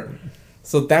her.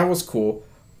 So that was cool.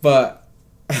 But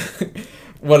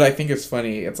what I think is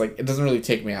funny, it's like, it doesn't really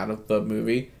take me out of the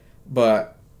movie.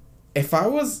 But if I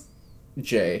was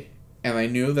Jay, and I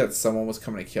knew that someone was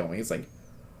coming to kill me, it's like,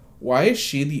 why is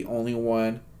she the only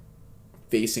one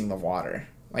facing the water?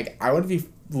 Like, I would be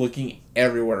looking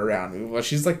everywhere around me. Well,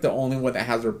 she's like the only one that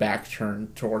has her back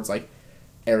turned towards like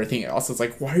everything else. It's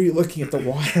like, why are you looking at the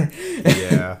water?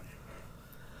 Yeah.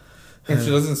 And she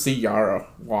doesn't see Yara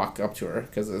walk up to her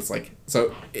because it's like,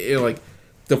 so it like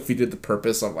defeated the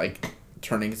purpose of like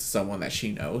turning to someone that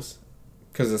she knows,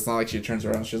 because it's not like she turns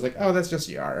around and she's like, oh, that's just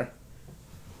Yara.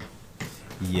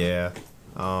 Yeah.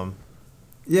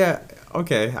 Yeah.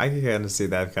 Okay. I can kind of see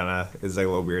that kind of is like a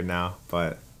little weird now,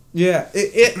 but. Yeah,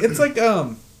 it's like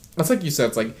it's like you said,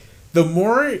 it's like the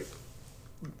more,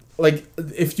 like,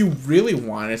 if you really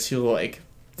wanted to like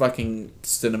fucking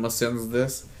cinema sins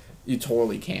this, you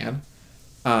totally can,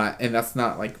 and that's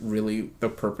not like really the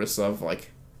purpose of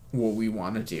like what we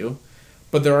want to do,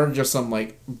 but there are just some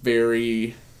like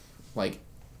very like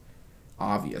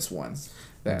obvious ones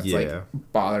that like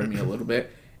bothered me a little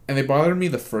bit, and they bothered me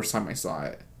the first time I saw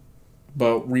it,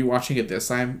 but rewatching it this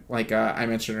time, like I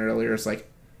mentioned earlier, it's like.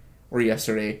 Or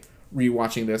yesterday,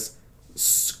 rewatching this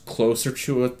closer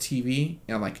to a TV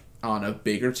and like on a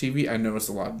bigger TV, I noticed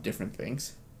a lot of different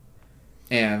things,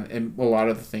 and a lot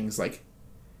of the things like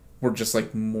were just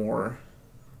like more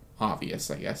obvious,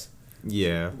 I guess.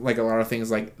 Yeah. Like a lot of things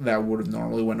like that would have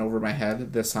normally went over my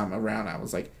head. This time around, I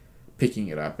was like picking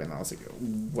it up, and I was like,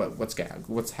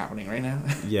 what's happening right now?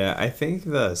 Yeah, I think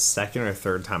the second or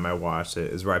third time I watched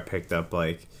it is where I picked up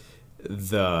like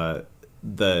the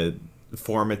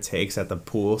form it takes at the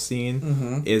pool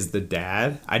scene is the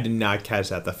dad. I did not catch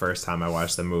that the first time I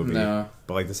watched the movie. No.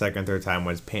 But like the second, third time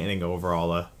was panning over all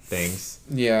the things.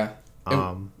 Yeah.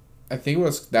 I think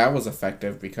that was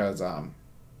effective because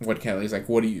what Kelly's like,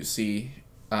 what do you see?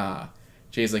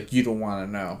 Jay's like, you don't want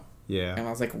to know. Yeah. And I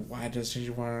was like, why does she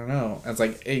want to know? And it's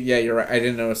like, yeah, you're right. I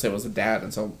didn't notice it was a dad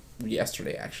until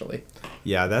yesterday, actually.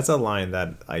 Yeah, that's a line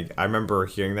that I remember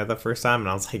hearing that the first time, and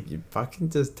I was like, you fucking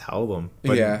just tell them.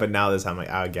 But now this time, like,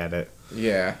 I get it.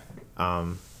 Yeah.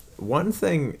 One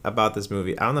thing about this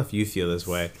movie, I don't know if you feel this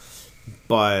way,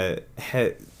 but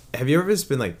have you ever just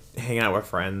been like hanging out with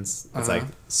friends? It's like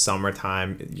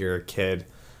summertime, you're a kid,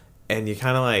 and you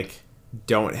kind of like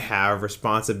don't have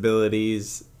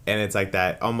responsibilities, and it's like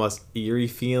that almost eerie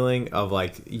feeling of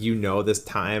like, this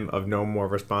time of no more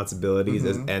responsibilities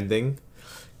is ending,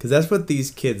 because that's what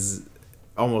these kids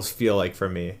almost feel like for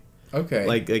me. Okay.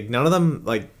 Like none of them,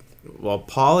 like, well,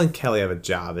 Paul and Kelly have a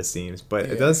job, it seems, but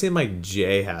it doesn't seem like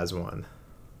Jay has one.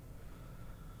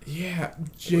 Yeah,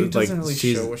 Jay doesn't really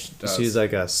show what she does. She's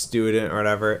like a student or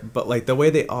whatever, but like the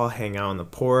way they all hang out on the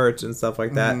porch and stuff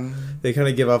like that, they kind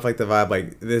of give off like the vibe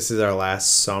like this is our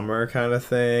last summer kind of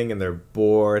thing, and they're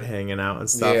bored hanging out and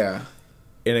stuff. Yeah,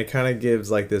 and it kind of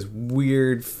gives like this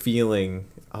weird feeling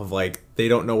of like they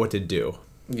don't know what to do.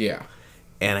 Yeah,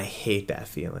 and I hate that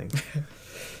feeling.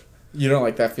 You don't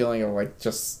like that feeling of like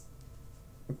just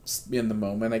in the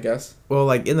moment, I guess. Well,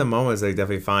 like in the moment it's like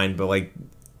definitely fine, but like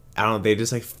I don't know, they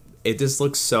just like, it just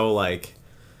looks so like,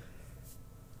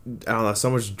 I don't know, so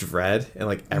much dread, and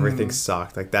like everything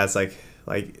sucked. Like that's like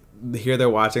here they're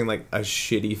watching like a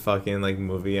shitty fucking like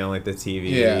movie on like the TV.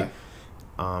 Yeah.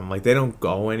 Like they don't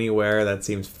go anywhere that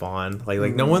seems fun.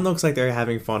 Like no one looks like they're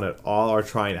having fun at all or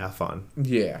trying to have fun.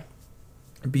 Yeah.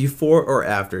 Before or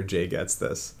after Jay gets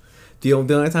this. The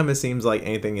only time it seems like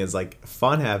anything is like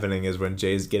fun happening is when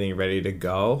Jay's getting ready to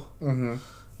go on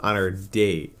her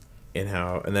date.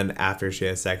 And then after she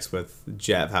has sex with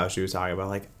Jeff, how she was talking about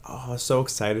like, oh, so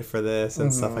excited for this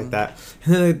and stuff like that,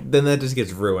 and then that just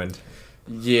gets ruined.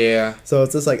 Yeah. So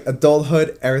it's just like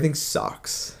adulthood, everything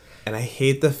sucks, and I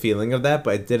hate the feeling of that,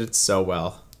 but it did it so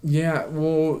well. Yeah.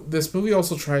 Well, this movie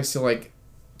also tries to like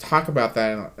talk about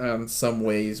that in some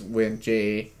ways when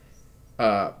Jay,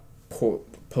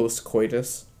 post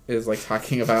coitus is like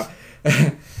talking about.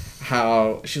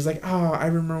 How she's like, oh, I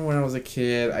remember when I was a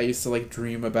kid, I used to like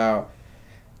dream about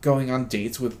going on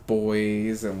dates with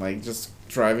boys and like just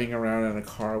driving around in a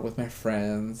car with my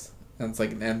friends. And it's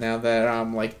like, and now that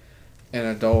I'm like an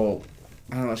adult,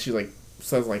 I don't know, she like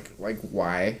says like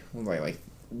why? Like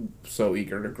so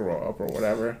eager to grow up or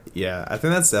whatever. Yeah, I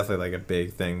think that's definitely like a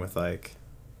big thing with like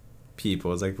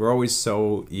people. It's like we're always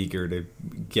so eager to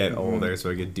get older so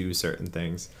we could do certain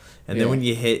things. And then when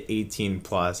you hit 18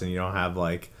 plus and you don't have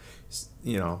like,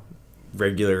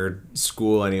 regular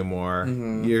school anymore,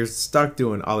 you're stuck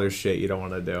doing other shit you don't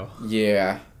want to do.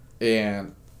 Yeah.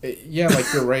 And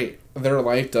like you're right, their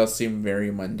life does seem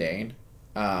very mundane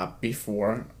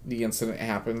before the incident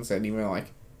happens, and even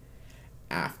like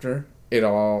after it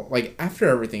all, like after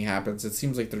everything happens, it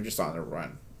seems like they're just on a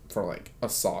run for like a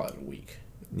solid week.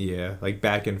 Yeah, like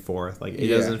back and forth, like it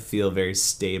doesn't feel very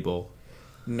stable.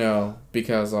 No,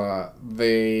 because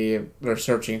they're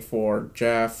searching for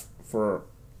Jeff for,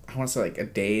 I want to say like a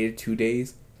day, 2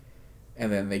 days, and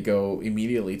then they go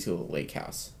immediately to the lake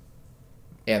house,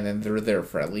 and then they're there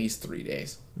for at least 3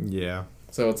 days. Yeah.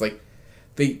 So it's like,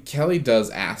 Kelly does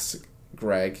ask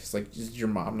Greg, he's like, is your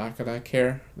mom not gonna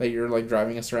care that you're like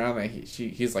driving us around? And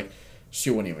he's like, she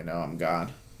wouldn't even know I'm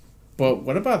gone. But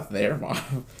what about their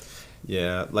mom?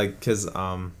 Yeah, like, because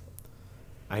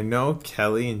I know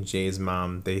Kelly and Jay's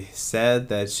mom, they said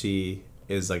that she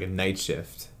is like a night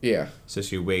shift. Yeah. So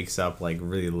she wakes up like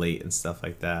really late and stuff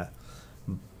like that.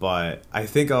 But I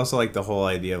think also like the whole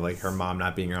idea of like her mom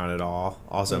not being around at all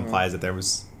also implies that there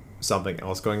was something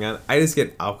else going on. I just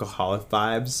get alcoholic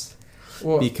vibes.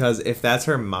 Well, because if that's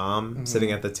her mom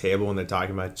sitting at the table when they're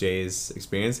talking about Jay's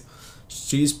experience,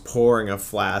 she's pouring a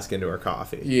flask into her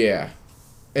coffee. Yeah.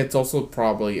 It's also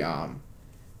probably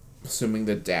assuming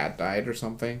the dad died or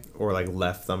something. Or like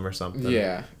left them or something.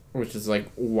 Yeah. Which is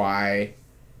like why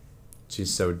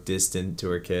she's so distant to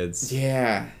her kids.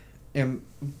 Yeah. And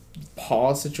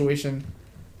Paul's situation,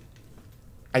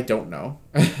 I don't know.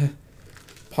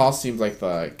 Paul seems like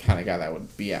the kind of guy that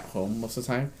would be at home most of the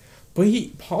time. But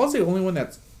Paul's the only one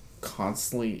that's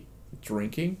constantly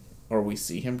drinking, or we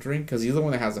see him drink, because he's the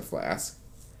one that has a flask.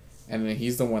 And then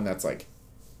he's the one that's like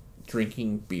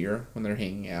drinking beer when they're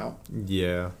hanging out.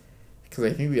 Yeah. Because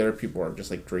I think the other people are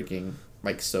just like drinking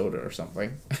like soda or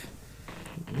something.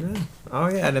 Yeah. Oh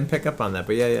yeah, I didn't pick up on that,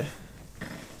 but yeah.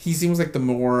 He seems like the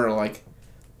more like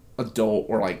adult,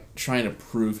 or like trying to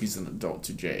prove he's an adult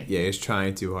to Jay. Yeah, he's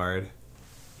trying too hard.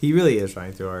 He really is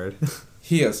trying too hard.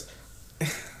 He is.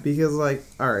 Because like,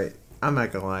 alright, I'm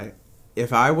not gonna lie.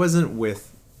 If I wasn't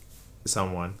with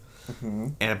someone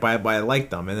and but I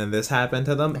liked them, and then this happened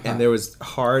to them, and there was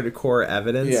hardcore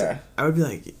evidence, I would be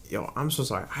like, yo, I'm so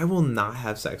sorry. I will not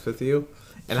have sex with you.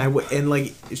 And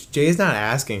like Jay's not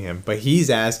asking him, but he's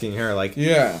asking her. Like,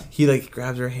 he like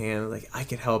grabs her hand, like, I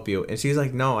can help you, and she's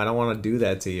like, no, I don't want to do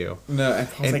that to you. No, and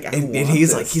Paul's like, and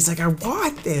he's like, I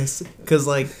want this, because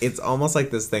like it's almost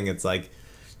like this thing. It's like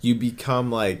you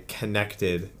become like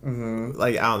connected.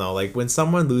 Like I don't know, like when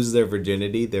someone loses their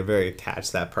virginity, they're very attached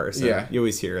to that person. Yeah. You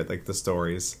always hear it, like the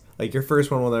stories. Like your first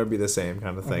one will never be the same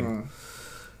kind of thing.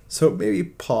 So maybe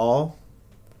Paul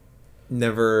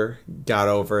never got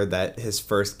over that his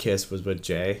first kiss was with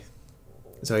Jay.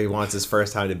 So he wants his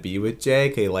first time to be with Jay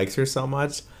because he likes her so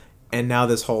much. And now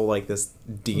this whole like this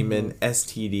demon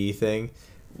STD thing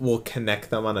will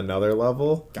connect them on another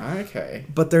level. Okay.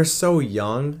 But they're so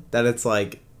young that it's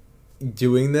like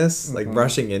doing this, like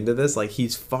rushing into this, like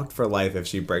he's fucked for life if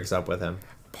she breaks up with him.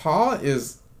 Paul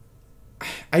is...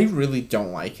 I really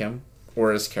don't like him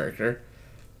or his character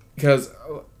because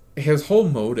his whole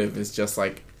motive is just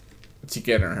like to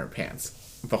get in her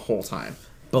pants the whole time.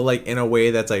 But like in a way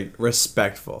that's like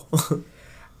respectful.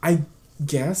 I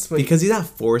guess, but because he's not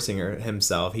forcing her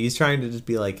himself. He's trying to just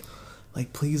be like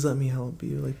please let me help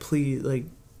you. Like please, like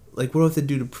what do I have to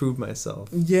do to prove myself?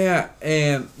 Yeah,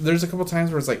 and there's a couple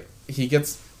times where it's like he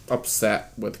gets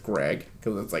upset with Greg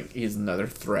because it's like he's another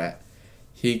threat.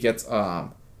 He gets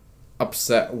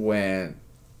upset when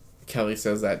Kelly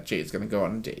says that Jade's gonna go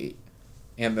on a date,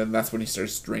 and then that's when he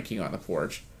starts drinking on the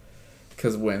porch.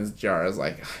 Because when Jara's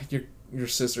like, your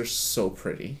sister's so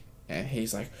pretty, and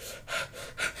he's like,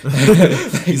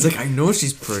 he's like, I know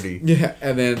she's pretty. Yeah,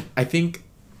 and then I think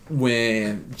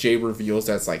when Jay reveals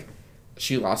that's like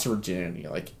she lost her virginity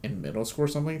like in middle school or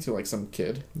something to like some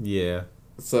kid. Yeah.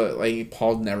 So like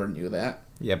Paul never knew that.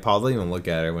 Yeah, Paul doesn't even look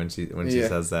at her when she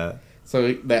says that.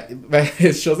 So that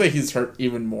it shows that he's hurt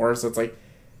even more. So it's like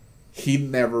he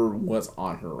never was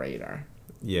on her radar.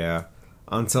 Yeah,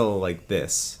 until like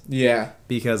this. Yeah,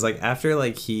 because like after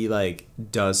like he like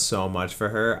does so much for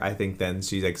her, I think then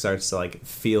she like starts to like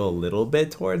feel a little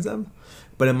bit towards him,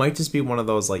 but it might just be one of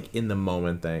those like in the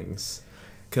moment things.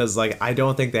 Because, like, I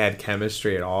don't think they had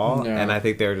chemistry at all, and I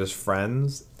think they were just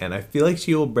friends, and I feel like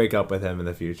she will break up with him in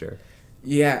the future.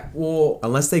 Yeah, well...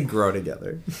 Unless they grow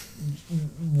together.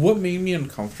 What made me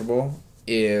uncomfortable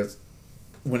is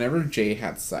whenever Jay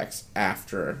had sex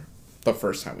after the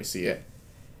first time we see it,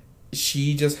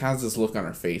 she just has this look on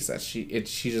her face that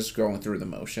she's just going through the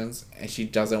motions, and she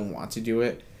doesn't want to do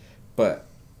it, but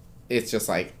it's just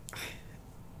like...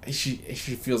 She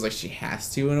feels like she has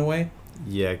to in a way.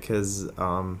 Yeah, because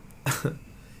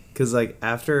like,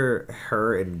 after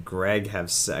her and Greg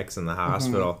have sex in the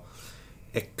hospital,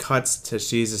 it cuts to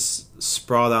she's just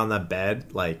sprawled on the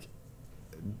bed, like,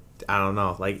 I don't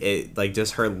know, like, it, like,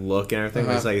 just her look and everything,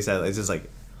 just like you said, it's just like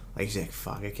she's like,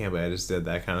 fuck, I can't believe I just did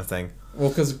that kind of thing. Well,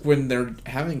 because when they're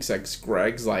having sex,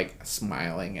 Greg's, like,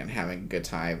 smiling and having a good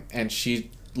time, and she's,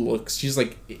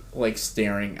 like,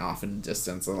 staring off in the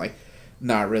distance and, like,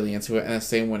 not really into it, and the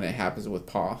same when it happens with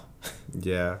Paul.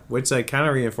 Yeah, which like kind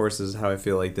of reinforces how I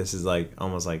feel like this is like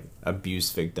almost like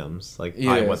abuse victims, like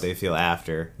probably what they feel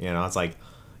after. You know, it's like,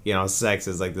 you know, sex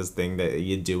is like this thing that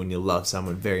you do when you love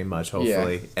someone very much,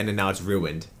 hopefully, and then now it's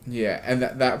ruined. Yeah, and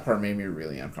that part made me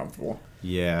really uncomfortable.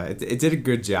 Yeah, it did a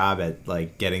good job at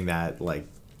like getting that like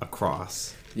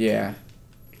across. Yeah,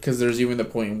 because there's even the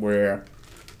point where,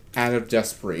 out of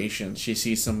desperation, she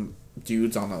sees some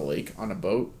dudes on a lake on a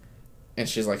boat. And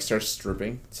she's like starts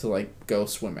stripping to like go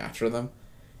swim after them,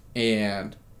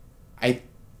 and I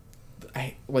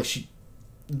like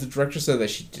the director said that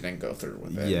she didn't go through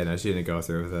with it. Yeah, no, she didn't go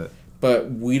through with it.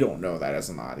 But we don't know that as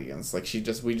an audience. Like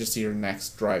we just see her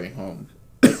next driving home,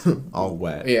 all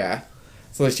wet. Yeah,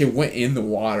 so like she went in the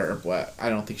water, but I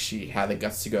don't think she had the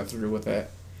guts to go through with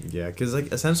it. Yeah, because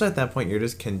like essentially at that point you're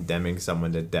just condemning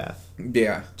someone to death.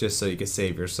 Yeah. Just so you can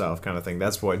save yourself, kind of thing.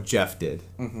 That's what Jeff did.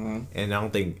 And I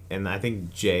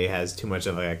think Jay has too much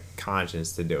of a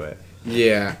conscience to do it.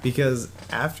 Yeah. Because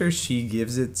after she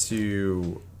gives it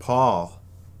to Paul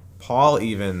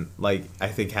even like I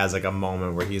think has like a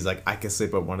moment where he's like, I could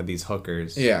sleep with one of these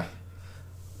hookers. Yeah.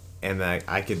 And that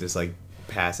I could just like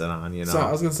pass it on, you know. So I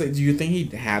was gonna say, do you think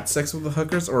he had sex with the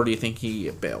hookers, or do you think he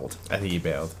bailed? I think he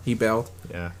bailed. He bailed?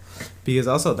 Yeah. Because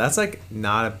also that's like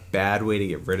not a bad way to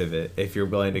get rid of it if you're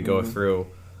willing to go through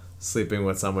sleeping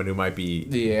with someone who might be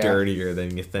dirtier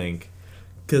than you think.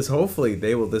 Because hopefully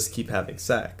they will just keep having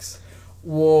sex.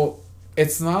 Well,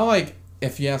 it's not like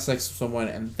if you have sex with someone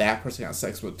and that person has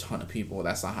sex with a ton of people,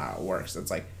 that's not how it works.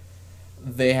 It's like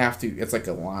they have to, it's like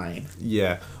a line.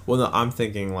 Yeah. Well, no, I'm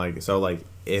thinking like, so like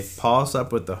if Paul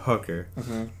slept with the hooker,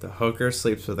 the hooker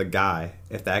sleeps with a guy.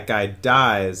 If that guy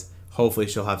dies, hopefully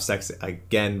she'll have sex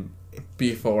again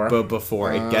before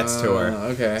it gets to her.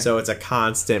 Okay. So it's a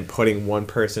constant putting one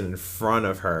person in front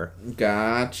of her.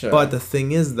 Gotcha. But the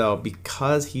thing is though,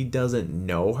 because he doesn't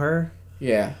know her,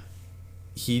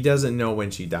 he doesn't know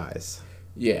when she dies.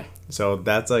 Yeah. So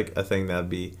that's like a thing that'd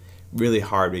be really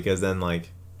hard because then like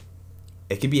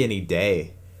it could be any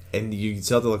day, and you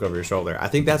still have to look over your shoulder. I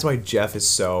think that's why Jeff is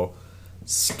so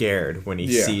scared when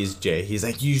he sees Jay. He's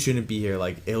like, you shouldn't be here.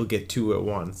 Like, it'll get two at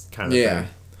once kind of thing.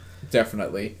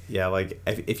 Definitely. Yeah, like,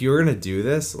 if you were going to do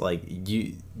this, like,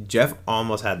 Jeff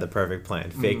almost had the perfect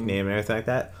plan. Fake name and everything like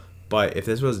that. But if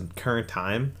this was current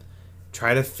time,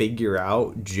 try to figure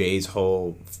out Jay's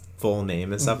whole full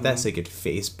name and stuff like that so you could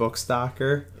Facebook stalk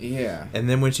her. Yeah. And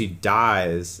then when she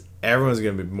dies, everyone's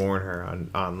going to be mourning her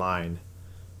online.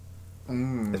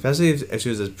 Especially if she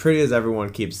was as pretty as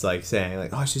everyone keeps like saying,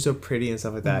 like, oh, she's so pretty and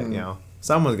stuff like that. You know,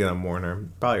 someone's gonna mourn her.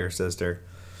 Probably her sister.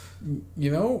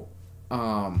 You know,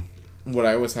 what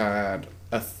I always had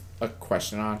a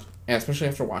question on, and especially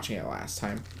after watching it last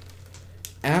time.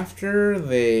 After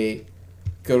they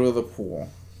go to the pool,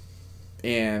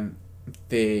 and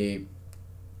they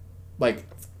like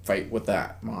fight with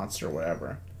that monster or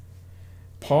whatever,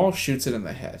 Paul shoots it in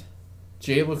the head.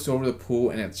 Jay looks over the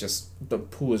pool, and the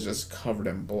pool is just covered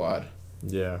in blood.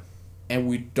 Yeah. And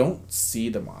we don't see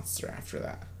the monster after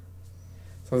that.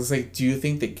 So I was like, do you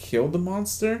think they killed the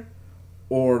monster?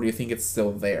 Or do you think it's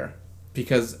still there?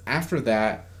 Because after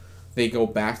that, they go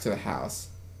back to the house,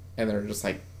 and they're just,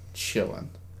 like, chilling.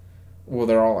 Well,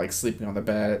 they're all, like, sleeping on the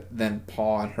bed. Then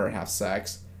Paul and her have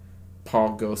sex.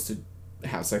 Paul goes to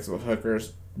have sex with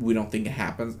hookers. We don't think it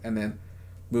happens. And then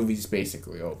movie's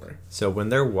basically over. So when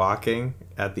they're walking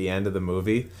at the end of the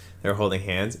movie, they're holding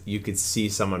hands, you could see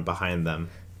someone behind them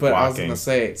but walking. I was going to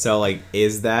say... So, like,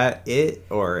 is that it,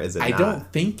 or is it not? I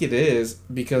don't think it is,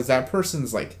 because that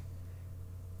person's, like,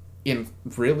 in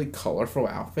really colorful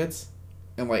outfits,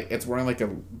 and, like, it's wearing, like,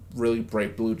 a really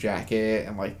bright blue jacket,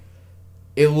 and, like,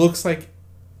 it looks like...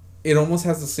 It almost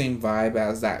has the same vibe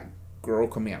as that girl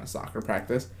coming out of soccer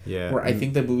practice. Yeah. Where I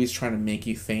think the movie's trying to make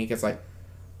you think, it's like,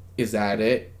 is that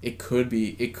it? It could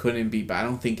be. It couldn't be, but I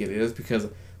don't think it is, because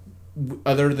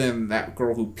other than that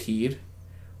girl who peed,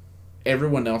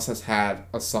 everyone else has had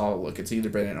a solid look. It's either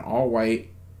been in all white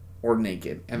or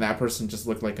naked, and that person just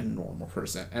looked like a normal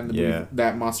person. And the movie,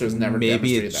 that monster has never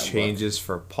demonstrated that look. Maybe it changes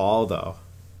for Paul, though.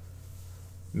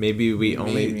 Maybe we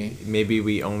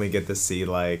only get to see,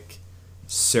 like,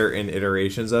 certain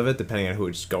iterations of it, depending on who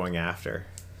it's going after.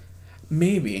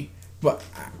 Maybe, but...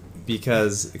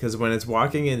 Because when it's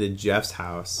walking into Jeff's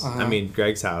house,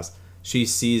 Greg's house, she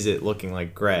sees it looking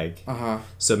like Greg.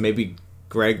 So maybe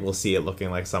Greg will see it looking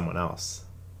like someone else.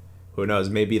 Who knows?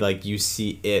 Maybe, like, you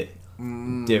see it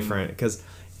different. Because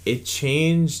it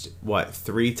changed,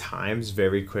 3 times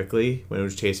very quickly when it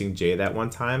was chasing Jay that one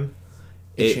time.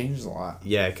 It changed a lot.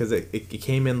 Yeah, because it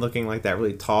came in looking like that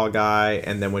really tall guy,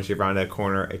 and then when she rounded a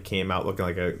corner, it came out looking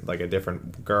like a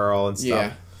different girl and stuff.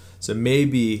 Yeah. So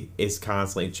maybe it's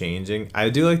constantly changing. I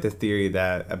do like the theory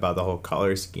about the whole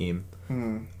color scheme.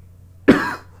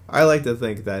 I like to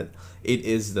think that it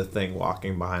is the thing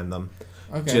walking behind them.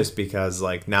 Okay. Just because,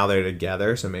 like, now they're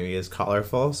together, so maybe it's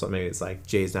colorful. So maybe it's like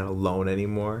Jay's not alone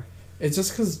anymore. It's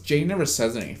just because Jay never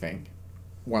says anything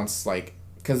once, like,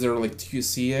 because they're like, do you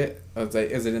see it?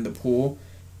 Is it in the pool?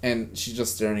 And she's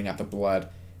just staring at the blood.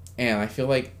 And I feel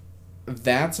like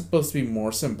that's supposed to be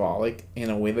more symbolic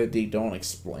in a way that they don't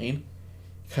explain,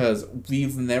 because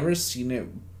we've never seen it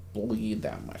bleed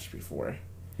that much before.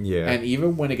 Yeah. And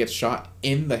even when it gets shot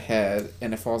in the head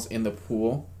and it falls in the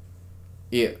pool,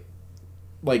 it,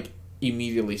 like,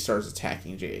 immediately starts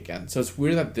attacking Jay again. So it's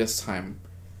weird that this time,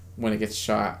 when it gets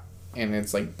shot and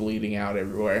it's, like, bleeding out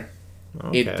everywhere,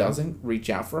 it doesn't reach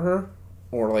out for her,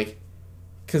 or, like,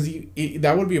 because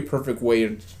that would be a perfect way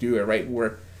to do it, right?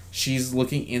 Where she's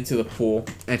looking into the pool,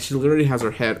 and she literally has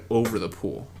her head over the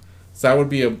pool. So that would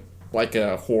be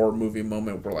a horror movie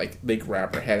moment where, like, they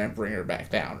grab her head and bring her back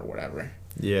down or whatever.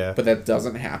 Yeah. But that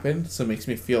doesn't happen, so it makes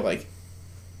me feel like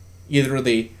either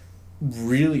they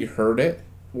really heard it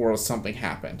or something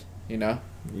happened, you know?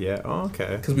 Yeah, oh,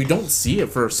 okay. Because we don't see it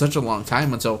for such a long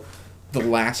time until the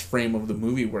last frame of the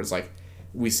movie where it's like,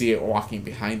 we see it walking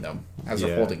behind them as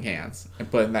they're holding hands.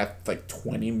 But in that, like,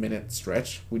 20-minute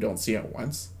stretch, we don't see it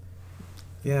once.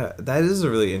 Yeah, that is a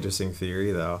really interesting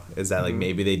theory, though. Is that, like,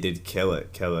 maybe they did kill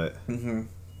it. But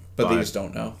they just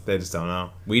don't know. They just don't know.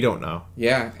 We don't know.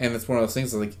 Yeah, and it's one of those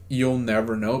things that, like, you'll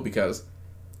never know because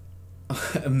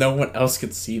no one else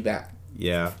could see that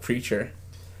creature.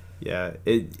 Yeah,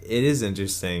 it is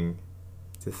interesting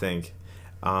to think.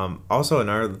 Also,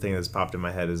 another thing that's popped in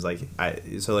my head is, like,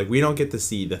 we don't get to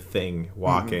see the thing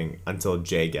walking until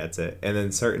Jay gets it, and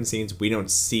then certain scenes we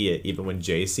don't see it even when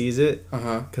Jay sees it,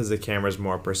 because the camera's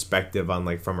more perspective on,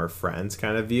 like, from her friend's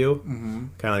kind of view,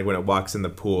 kind of like when it walks in the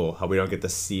pool, how we don't get to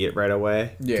see it right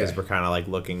away because we're kind of, like,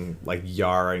 looking like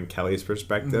Yara and Kelly's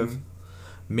perspective.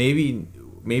 Maybe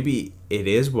it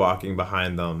is walking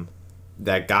behind them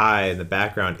that guy in the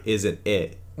background isn't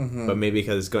it. Mm-hmm. But maybe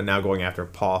because it's now going after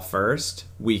Paul first,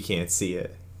 we can't see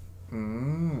it.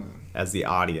 As the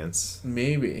audience.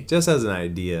 Maybe. Just as an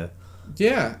idea.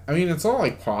 Yeah. I mean, it's all,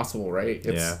 like, possible, right?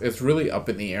 It's really up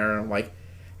in the air on, like,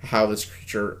 how this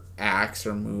creature acts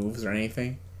or moves or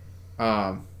anything.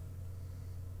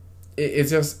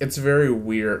 It's very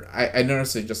weird. I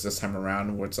noticed it just this time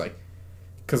around where it's like,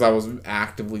 because I was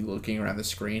actively looking around the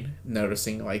screen,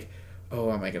 noticing like,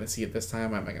 oh, am I going to see it this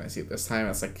time? Am I going to see it this time?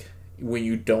 It's like, when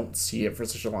you don't see it for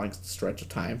such a long stretch of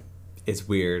time. It's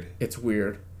weird. It's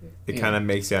weird. It kind of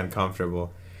makes you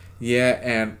uncomfortable. Yeah,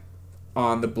 and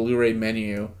on the Blu-ray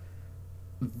menu,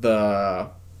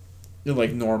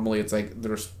 normally it's like,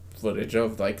 there's footage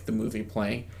of like the movie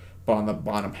playing, but on the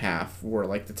bottom half where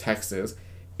like the text is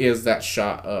that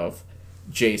shot of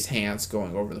Jay's hands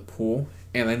going over the pool.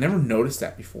 And I never noticed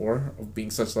that before, of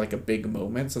being such like a big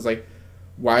moment. So it's like,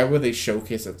 why would they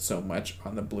showcase it so much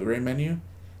on the Blu-ray menu?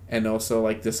 And also,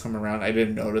 like, this time around, I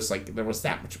didn't notice, like, there was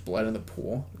that much blood in the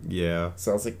pool. Yeah.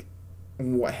 So I was like,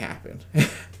 what happened?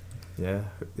 Yeah.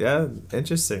 Yeah,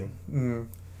 interesting.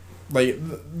 Like,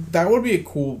 that would be a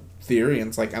cool theory. And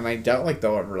it's like, and I doubt, like,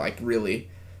 they'll ever, like, really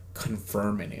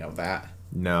confirm any of that.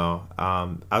 No. I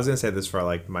was going to say this for,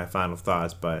 like, my final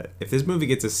thoughts, but if this movie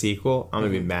gets a sequel, I'm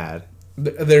going to be mad.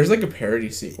 There's, like, a parody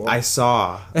sequel. I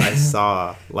saw,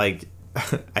 like...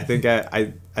 I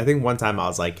think one time I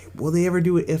was like, will they ever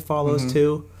do It Follows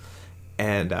 2?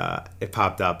 And it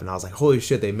popped up and I was like, holy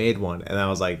shit, they made one. And I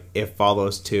was like, It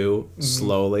Follows 2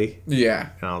 slowly. Yeah.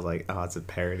 And I was like, oh, it's a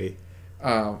parody.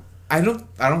 I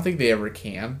don't think they ever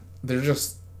can.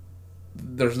 There's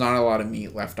not a lot of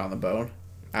meat left on the bone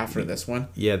after this one.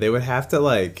 Yeah, they would have to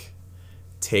like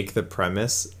take the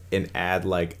premise and add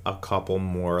like a couple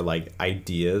more like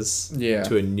ideas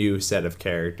to a new set of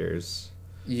characters.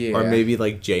 Yeah. Or maybe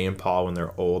like Jay and Paul when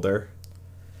they're older.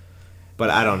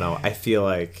 But I don't know. I feel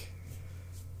like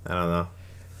I don't know.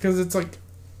 Because it's like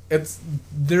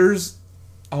there's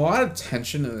a lot of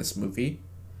tension in this movie.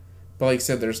 But like I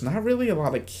said, there's not really a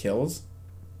lot of kills.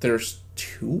 There's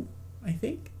 2, I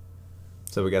think.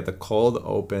 So we got the cold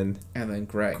open. And then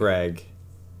Greg.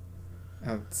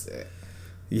 That's it.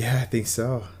 Yeah, I think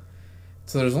so.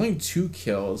 So there's only 2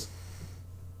 kills.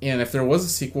 And if there was a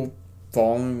sequel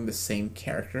following the same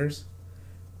characters,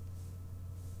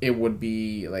 it would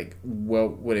be like, well,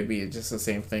 would it be just the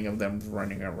same thing of them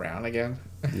running around again?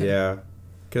 Yeah,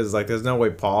 because like there's no way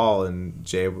Paul and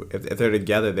Jay, if they're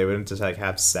together, they wouldn't just like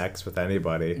have sex with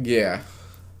anybody. Yeah.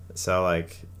 So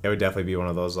like it would definitely be one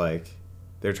of those like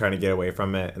they're trying to get away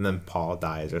from it, and then Paul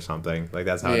dies or something. Like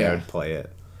that's how they would play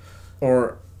it.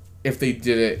 Or if they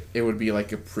did it, it would be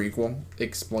like a prequel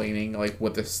explaining like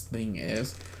what this thing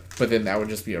is. But then that would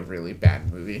just be a really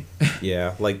bad movie.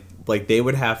 Yeah, like they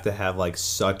would have to have like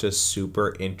such a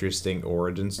super interesting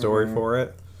origin story for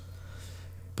it.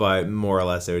 But more or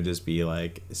less it would just be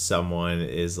like someone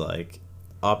is like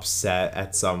upset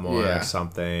at someone or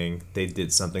something. They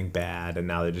did something bad and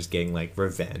now they're just getting like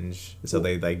revenge. So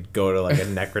they like go to like a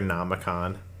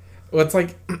Necronomicon. Well, it's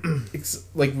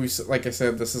like I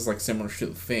said, this is like similar to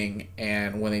The Thing,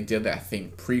 and when they did that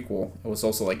Thing prequel, it was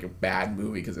also like a bad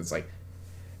movie because it's like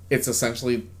it's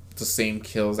essentially the same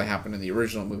kills that happened in the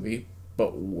original movie,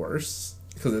 but worse.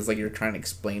 Because it's like you're trying to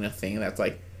explain a thing that's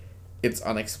like, it's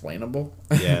unexplainable.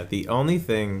 Yeah, the only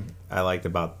thing I liked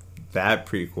about that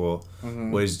prequel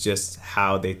was just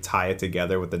how they tie it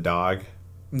together with the dog.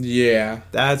 Yeah.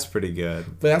 That's pretty good.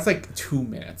 But that's like 2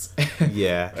 minutes.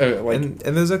 Yeah. And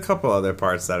there's a couple other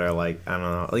parts that are like, I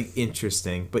don't know, like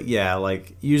interesting. But yeah,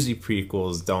 like usually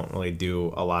prequels don't really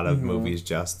do a lot of movies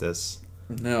justice.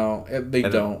 No, they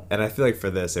don't. And I feel like for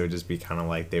this, it would just be kind of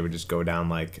like they would just go down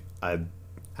like I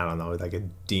don't know, like a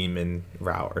demon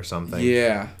route or something.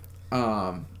 Yeah.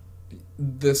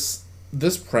 This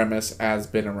premise has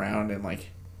been around, and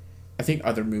like I think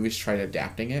other movies tried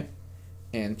adapting it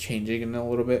and changing it a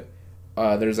little bit.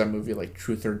 There's that movie like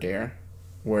Truth or Dare,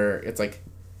 where it's like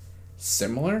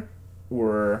similar,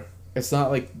 where it's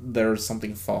not like there's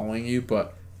something following you,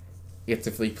 but it's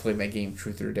if you play that game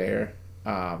Truth or Dare.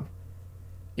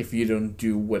 If you don't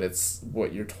do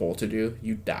what you're told to do,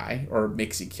 you die, or it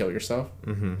makes you kill yourself.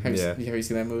 Have you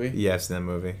seen that movie? Yeah, I've seen that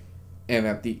movie. And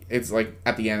at the end,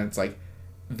 it's like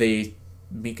they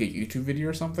make a YouTube video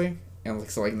or something, and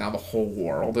like so like now the whole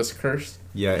world is cursed.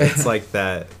 Yeah, it's like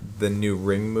the new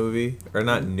Ring movie, or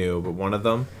not new, but one of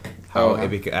them. How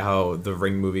the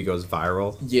Ring movie goes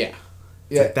viral. Yeah,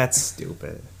 like, that's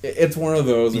stupid. It's one of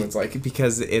those where it's like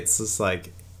because it's just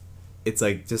like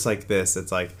just like this.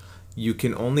 It's like you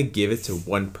can only give it to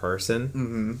one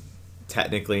person,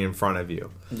 technically in front of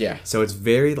you. Yeah. So it's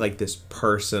very like this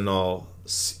personal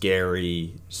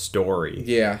scary story.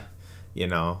 Yeah. You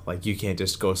know, like you can't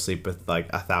just go sleep with like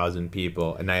 1,000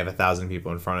 people and I have 1,000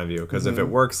 people in front of you. Because if it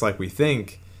works like we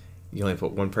think, you only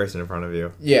put one person in front of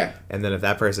you. Yeah. And then if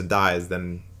that person dies,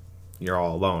 then you're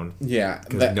all alone. Yeah.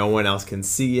 Because no one else can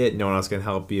see it. No one else can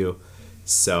help you.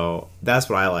 So that's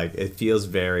what I like. It feels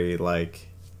very like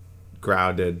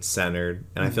grounded, centered.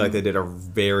 And I feel like they did a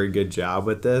very good job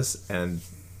with this. And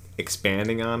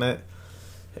expanding on it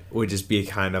would just be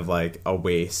kind of like a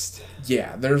waste.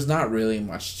 Yeah. There's not really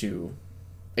much to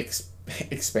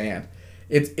expand.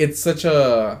 It's such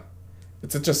a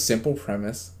simple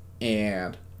premise,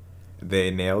 and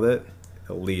they nailed it.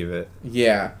 They'll leave it.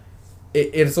 Yeah,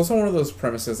 it's also one of those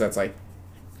premises that's like,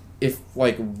 if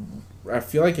like, I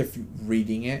feel like if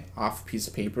reading it off a piece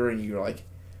of paper and you're like,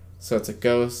 so it's a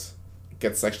ghost, it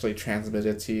gets sexually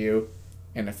transmitted to you,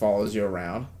 and it follows you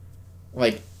around,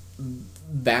 like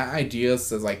that idea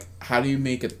says like, how do you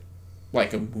make it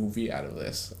like a movie out of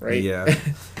this, right? Yeah,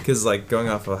 because like going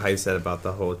off of how you said about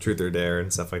the whole truth or dare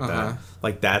and stuff like that,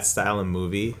 like that style of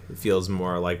movie feels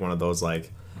more like one of those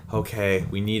like, okay,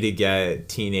 we need to get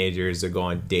teenagers to go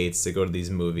on dates to go to these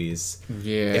movies.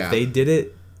 Yeah, if they did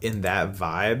it in that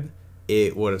vibe,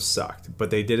 it would have sucked.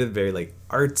 But they did it very like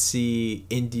artsy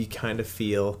indie kind of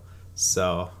feel.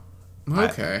 So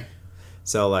okay.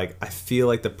 So, like, I feel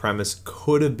like the premise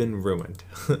could have been ruined.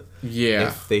 Yeah.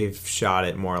 If they shot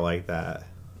it more like that.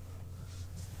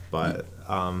 But,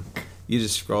 you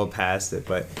just scroll past it.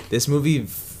 But this movie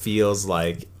feels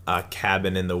like a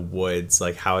cabin in the woods.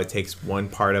 Like, how it takes one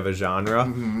part of a genre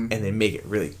and they make it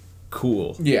really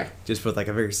cool. Yeah. Just with, like,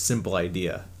 a very simple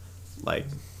idea. Like...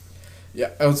 Yeah,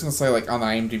 I was going to say, like, on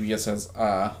IMDb it says,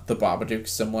 The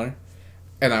Babadook's similar.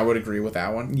 And I would agree with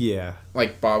that one. Yeah.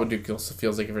 Like, Babadook also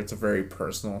feels like if it's a very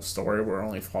personal story where it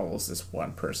only follows this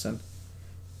one person.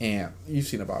 And you've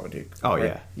seen a Babadook. Oh, right?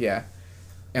 yeah. Yeah.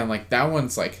 And, like, that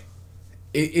one's, like...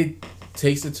 It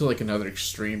takes it to, like, another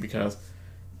extreme because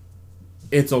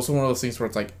it's also one of those things where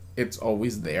it's, like, it's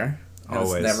always there. And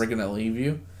always. It's never going to leave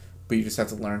you. But you just have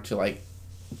to learn to, like,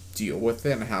 deal with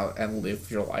it and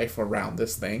live your life around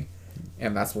this thing.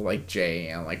 And that's what, like, Jay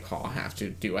and, like, Paul have to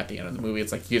do at the end of the movie.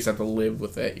 It's like, you just have to live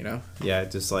with it, you know? Yeah,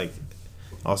 just, like,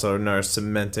 also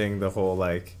cementing the whole,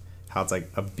 like, how it's, like,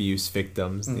 abuse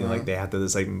victims. You know, like, they have to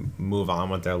just, like, move on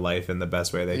with their life in the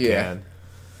best way they can.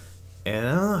 And,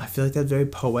 I don't know, I feel like that's very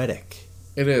poetic.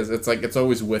 It is. It's, like, it's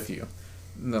always with you.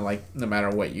 No matter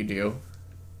what you do.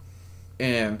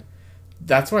 And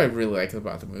that's what I really like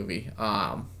about the movie.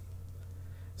 As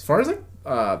far as, like,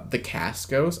 the cast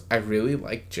goes, I really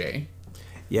like Jay.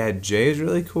 Yeah, Jay is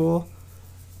really cool.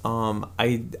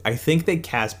 I think they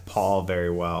cast Paul very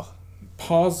well.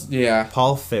 Paul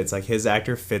fits, like, his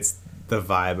actor fits the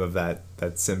vibe of that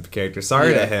simp character.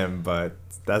 Sorry to him, but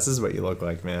that's just what you look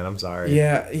like, man. I'm sorry.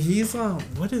 Yeah, he's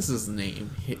what is his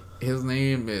name? His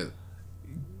name is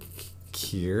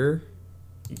Kier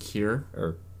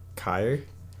or Kyer.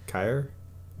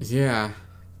 Yeah,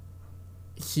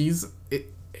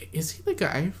 is he the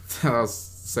guy that I was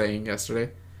saying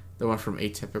yesterday? The one from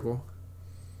Atypical?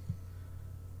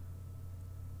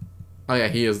 Oh, yeah,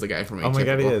 he is the guy from Atypical. Oh, my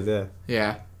God, he is, yeah.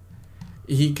 Yeah.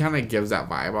 He kind of gives that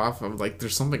vibe off of, like,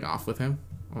 there's something off with him.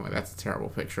 Oh, my, that's a terrible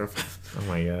picture of him. Oh,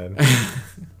 my God.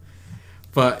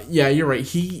 But, yeah, you're right.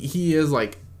 He is,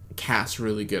 like, cast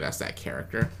really good as that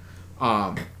character.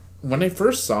 When I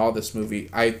first saw this movie,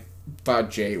 I thought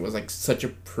Jay was, like, such a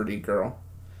pretty girl.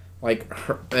 Like,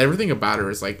 everything about her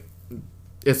is, like,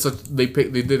 they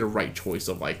did a right choice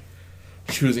of, like,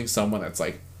 choosing someone that's,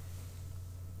 like,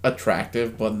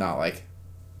 attractive but not, like,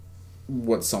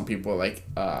 what some people like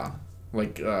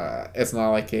it's not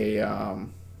like a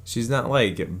she's not,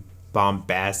 like,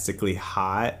 bombastically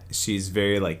hot. She's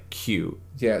very, like, cute.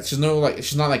 Yeah, she's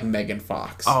not like Megan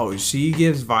Fox. Oh, she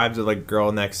gives vibes of, like,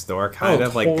 girl next door kind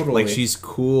of. Totally. Like she's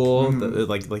cool,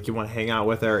 like you want to hang out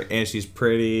with her, and she's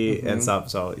pretty and stuff.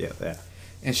 So yeah.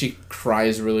 And she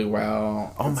cries really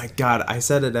well. Oh my God, I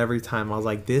said it every time. I was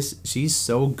like, she's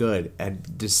so good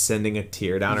at just sending a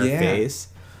tear down her face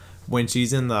when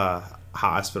she's in the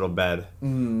hospital bed.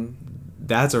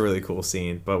 That's a really cool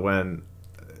scene. But when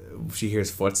she hears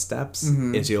footsteps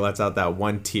and she lets out that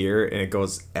one tear and it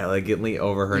goes elegantly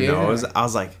over her nose, I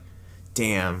was like,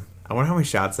 damn, I wonder how many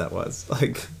shots that was.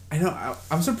 Like, I know,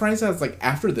 I'm surprised that it's like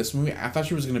after this movie, I thought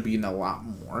she was going to be in a lot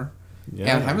more.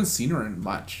 Yeah. And I haven't seen her in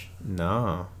much.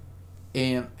 No.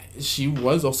 And she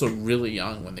was also really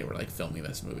young when they were, like, filming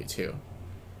this movie, too.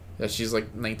 Yeah, she's, like,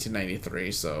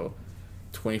 1993, so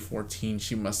 2014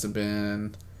 she must have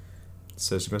been...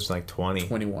 So she must have been, like, 20.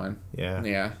 21. Yeah.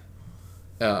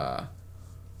 Yeah.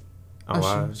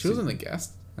 Wow. She was in The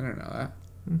Guest. I don't know that.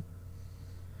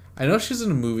 I know she's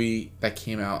in a movie that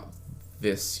came out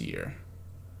this year.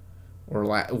 Or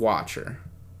Watcher.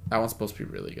 That one's supposed to be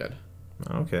really good.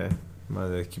 Okay. I'm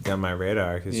going to keep that on my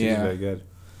radar because she's really good.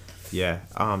 Yeah.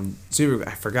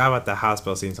 I forgot about the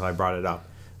hospital scene until I brought it up.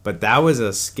 But that was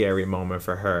a scary moment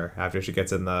for her after she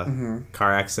gets in the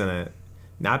car accident.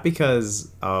 Not because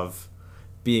of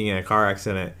being in a car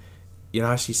accident. You know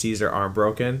how she sees her arm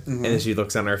broken? And then she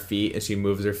looks on her feet and she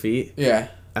moves her feet? Yeah.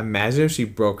 Imagine if she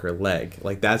broke her leg.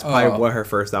 Like, that's probably what her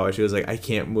first thought was. She was like, I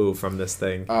can't move from this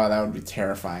thing. Oh, that would be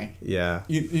terrifying. Yeah.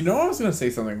 You know, I was going to say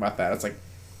something about that. It's like,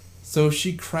 so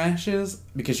she crashes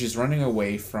because she's running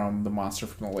away from the monster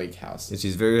from the lake house. And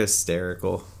she's very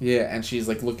hysterical. Yeah, and she's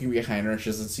like looking behind her. She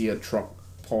doesn't see a truck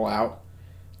pull out.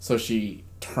 So she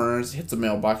turns, hits a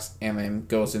mailbox, and then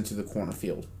goes into the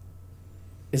cornfield.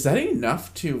 Is that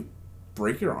enough to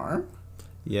break your arm?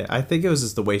 Yeah, I think it was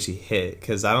just the way she hit,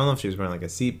 because I don't know if she was wearing like a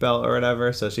seatbelt or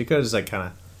whatever, so she could have just like kind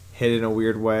of hit in a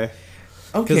weird way.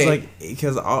 Okay.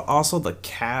 Because also the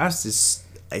cast is,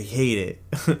 I hate it,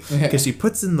 because she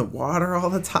puts in the water all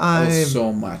the time. Oh,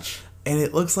 so much. And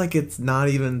it looks like it's not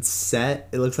even set.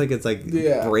 It looks like it's like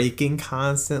breaking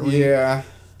constantly. Yeah.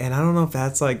 And I don't know if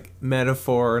that's like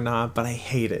metaphor or not, but I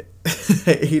hate it.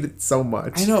 I hate it so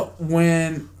much. I know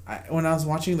when I was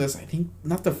watching this, I think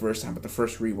not the first time, but the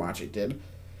first rewatch I did,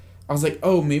 I was like,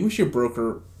 oh, maybe she broke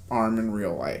her arm in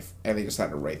real life, and they just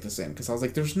had to write this in, because I was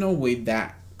like, there's no way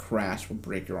that crash will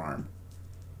break your arm,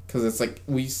 because it's like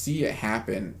we see it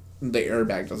happen, the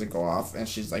airbag doesn't go off, and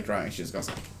she's like driving, she just goes,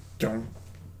 don't.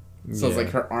 So it's like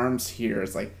her arm's here.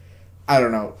 It's like, I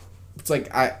don't know. It's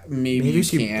like maybe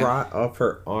she can't. Brought up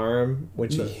her arm when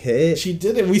she hit. She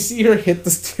did it. We see her hit the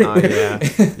steering wheel.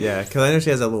 Yeah. Because I know she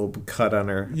has a little cut on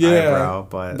her eyebrow,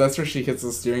 but that's where she hits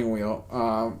the steering wheel.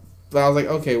 But I was like,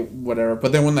 okay, whatever.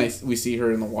 But then when we see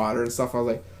her in the water and stuff, I was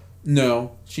like,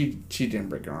 no, she didn't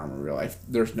break her arm in real life.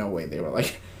 There's no way they would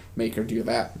like make her do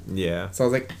that. Yeah. So I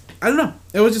was like, I don't know.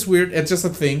 It was just weird. It's just a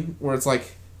thing where it's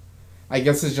like, I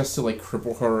guess it's just to like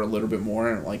cripple her a little bit more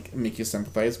and like make you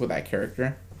sympathize with that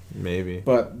character. Maybe.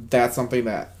 But that's something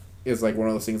that is like one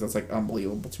of those things that's like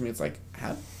unbelievable to me. It's like,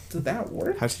 how did that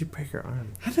work? How did she break her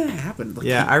arm? How did it happen? Like,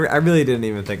 yeah, I really didn't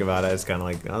even think about it. It's kind of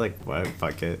like, I was like, what?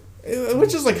 Fuck it.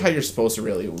 Which is like how you're supposed to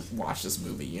really watch this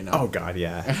movie, you know? Oh, God,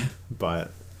 yeah.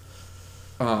 But.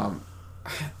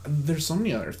 There's so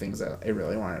many other things that I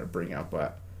really wanted to bring up,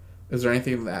 but is there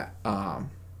anything that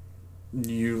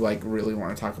you like really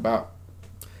want to talk about?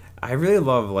 I really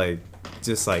love like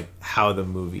just like how the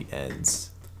movie ends.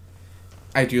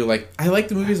 I like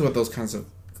the movies with those kinds of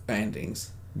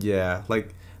endings. Yeah,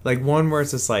 like one where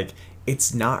it's just like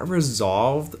it's not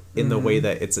resolved in the way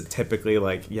that it's a typically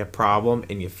like you have problem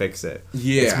and you fix it.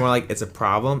 Yeah, it's more like it's a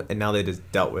problem and now they just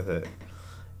dealt with it,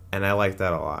 and I like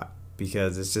that a lot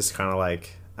because it's just kind of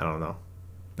like I don't know,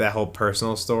 that whole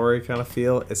personal story kind of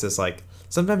feel. It's just like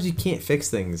sometimes you can't fix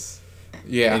things.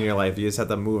 Yeah, in your life you just have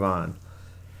to move on.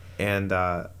 And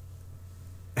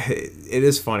it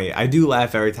is funny. I do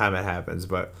laugh every time it happens,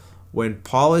 but when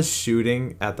Paul is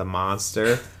shooting at the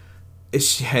monster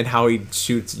and how he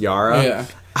shoots Yara,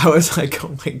 I was like,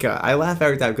 oh my God. I laugh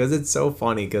every time because it's so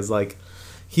funny because, like,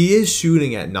 he is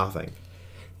shooting at nothing.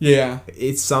 Yeah.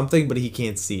 It's something, but he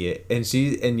can't see it.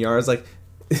 And Yara's like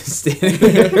standing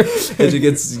there and she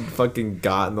gets fucking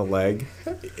got in the leg.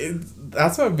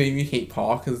 That's what made me hate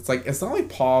Paul because it's like, it's not like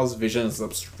Paul's vision is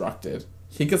obstructed.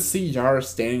 He could see Yara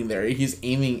standing there. He's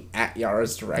aiming at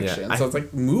Yara's direction. Yeah, so it's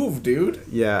like, move, dude.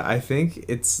 Yeah, I think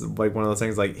it's like one of those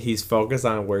things like he's focused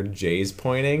on where Jay's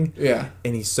pointing. Yeah.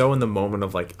 And he's so in the moment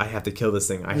of like, I have to kill this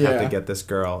thing. I have to get this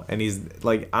girl. And he's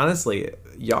like, honestly,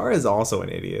 Yara is also an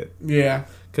idiot. Yeah.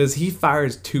 Because he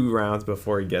fires 2 rounds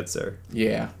before he gets her.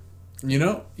 Yeah. You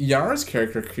know, Yara's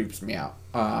character creeps me out.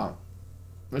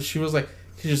 But she was like,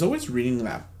 she's always reading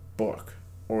that book.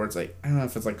 Or it's like, I don't know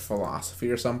if it's like philosophy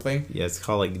or something. Yeah, it's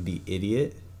called like The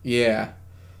Idiot. Yeah.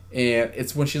 And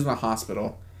it's when she's in the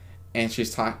hospital and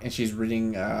she's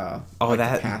reading the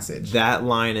passage. That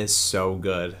line is so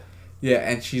good. Yeah,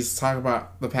 and she's talking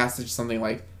about the passage, something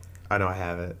like, I know I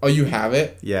have it. Oh, you have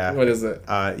it? Yeah. What is it?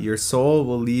 Your soul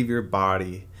will leave your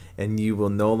body and you will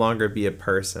no longer be a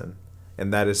person.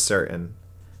 And that is certain.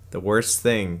 The worst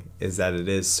thing is that it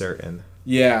is certain.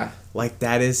 Yeah. Like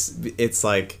it's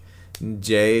like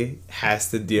Jay has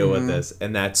to deal with this,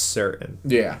 and that's certain.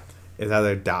 Yeah. It's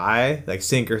either die, like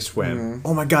sink or swim.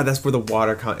 Oh my God, that's where the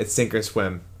water comes. It's sink or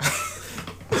swim.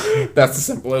 That's the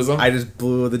symbolism. I just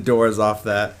blew the doors off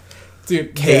that.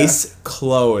 Dude, case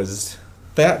closed.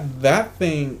 That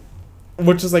thing,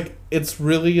 which is like, it's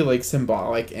really like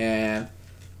symbolic, and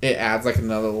it adds like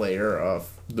another layer of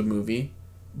the movie.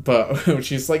 But when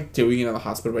she's like doing it in the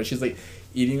hospital, but she's like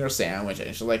eating her sandwich,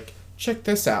 and she's like, check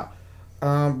this out.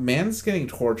 Man's getting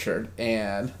tortured,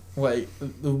 and like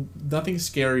nothing's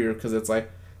scarier because it's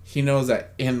like he knows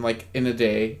that in a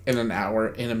day, in an hour,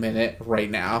 in a minute, right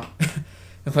now,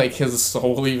 like his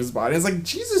soul leaves his body. It's like,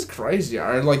 Jesus Christ, yeah.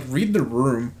 Like, read the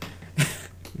room.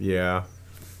 Yeah.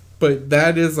 But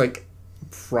that is like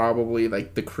probably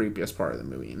like the creepiest part of the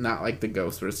movie, not like the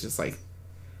ghost, where it's just like,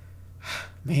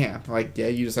 man, like, yeah,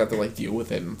 you just have to like deal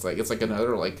with it, and it's like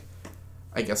another like,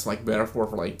 I guess, like metaphor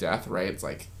for like death, right? It's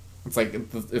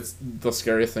the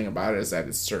scariest thing about it is that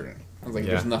it's certain. It's like,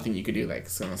 there's nothing you could do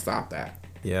that's gonna stop that.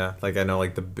 Yeah, like I know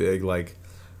like the big like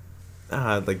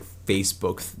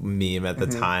Facebook meme at the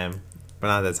time, but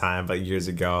not at the time, but years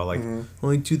ago, like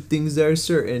only two things that are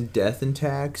certain: death and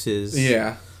taxes.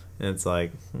 Yeah, and it's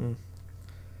like,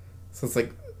 so it's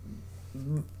like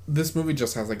this movie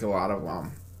just has like a lot of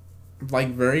like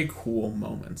very cool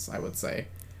moments, I would say.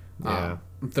 Yeah,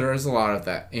 there is a lot of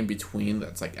that in between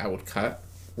that's like I would cut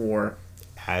or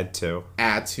add to.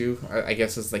 I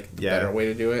guess is like the better way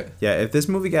to do it. Yeah, if this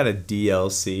movie got a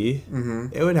DLC,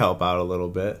 it would help out a little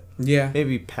bit. Yeah,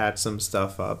 maybe patch some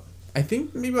stuff up. I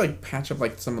think maybe like patch up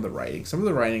like some of the writing. Some of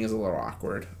the writing is a little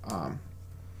awkward.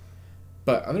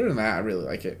 But other than that, I really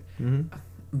like it.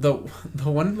 The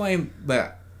one line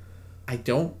that I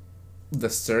don't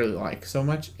necessarily like so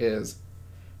much is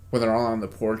when they're all on the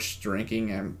porch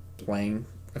drinking and playing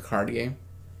a card game,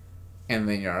 and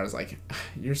then Yara's like,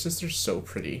 "Your sister's so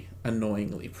pretty,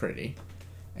 annoyingly pretty,"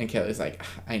 and Kelly's like,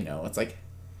 "I know." It's like,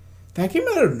 that came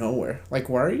out of nowhere. Like,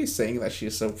 why are you saying that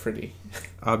she's so pretty?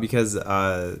 Because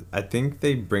I think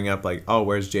they bring up like, "Oh,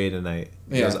 where's Jay tonight?"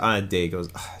 He goes on a date. Goes,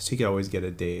 she could always get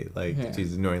a date. Like,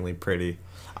 she's annoyingly pretty.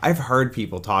 I've heard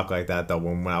people talk like that though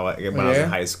when I was in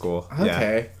high school.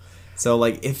 Okay. Yeah. So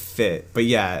like it fit,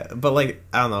 but like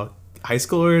I don't know. High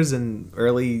schoolers and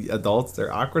early adults,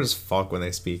 they're awkward as fuck when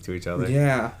they speak to each other.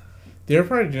 Yeah, they're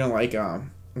probably doing like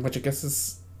which I guess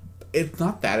it's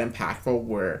not that impactful.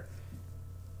 Where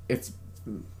it's,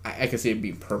 I can see it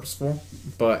being purposeful,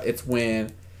 but it's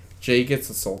when Jay gets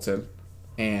assaulted,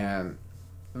 and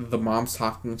the mom's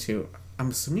talking to, I'm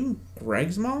assuming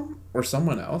Greg's mom or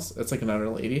someone else. It's like another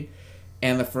lady,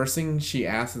 and the first thing she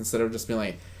asks, instead of just being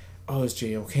like, "Oh, is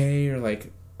Jay okay?" or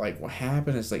like what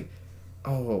happened, is like,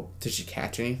 "Oh, did she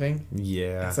catch anything?"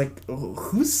 Yeah. It's like,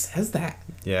 who says that?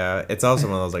 Yeah, it's also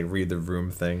one of those like read the room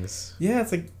things. Yeah,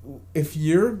 it's like, if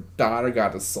your daughter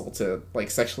got assaulted, like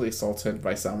sexually assaulted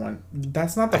by someone,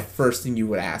 that's not the first thing you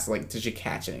would ask. Like, did she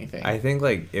catch anything? I think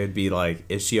like it would be like,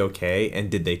 is she okay?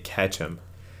 And did they catch him?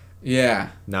 Yeah.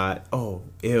 Not, oh,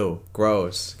 ew,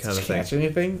 gross kind of thing. Catch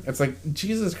anything? It's like,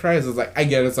 Jesus Christ. It's like, I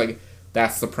get it. It's like,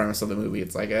 that's the premise of the movie.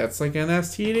 It's like an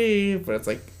STD, but it's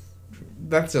like,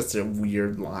 that's just a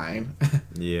weird line.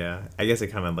 Yeah. I guess it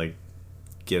kind of like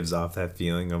gives off that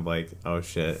feeling of like, oh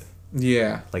shit.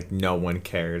 Yeah. Like no one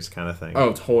cares kind of thing.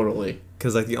 Oh, totally.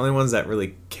 Because like the only ones that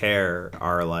really care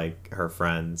are like her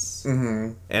friends.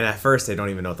 And at first they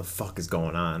don't even know what the fuck is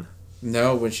going on.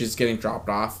 No, when she's getting dropped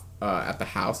off at the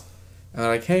house. And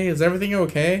they're like, "Hey, is everything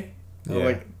okay?" And I'm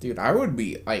like, dude, I would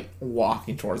be like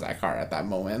walking towards that car at that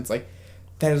moment. It's like,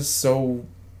 that is so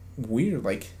weird.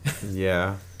 Like,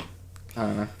 yeah.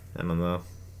 I don't know.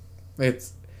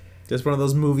 It's just one of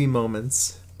those movie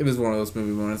moments. It is one of those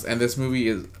movie moments. And this movie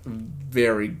is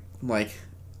very, like,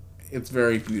 it's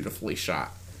very beautifully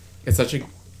shot. It's such a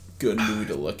good movie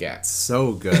to look at.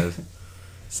 So good.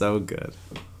 So good.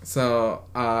 So,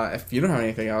 if you don't have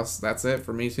anything else, that's it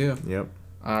for me too. Yep.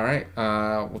 All right.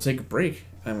 We'll take a break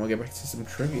and we'll get back to some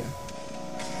trivia.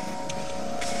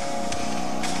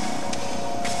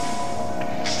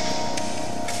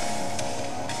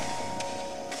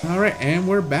 All right, and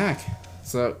we're back.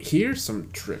 So here's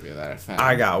some trivia that I found.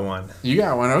 I got one. You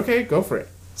got one? Okay, go for it.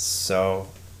 So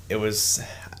it was,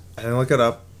 I didn't look it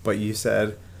up, but you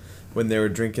said when they were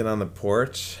drinking on the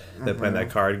porch, they're playing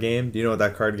that card game. Do you know what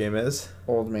that card game is?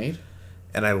 Old Maid.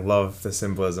 And I love the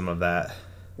symbolism of that.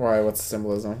 Why? What's the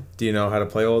symbolism? Do you know how to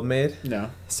play Old Maid?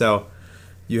 No. So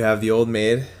you have the Old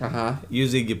Maid. Uh-huh.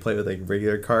 Usually you play with like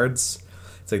regular cards.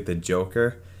 It's like the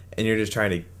Joker. And you're just trying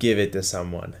to give it to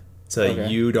someone so that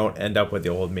you don't end up with the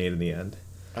Old Maid in the end.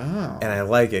 Oh. And I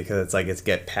like it because it's like it's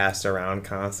get passed around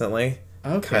constantly.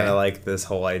 Okay. Kind of like this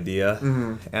whole idea.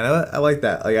 Mm-hmm. And I like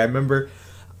that. Like I remember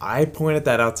I pointed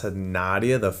that out to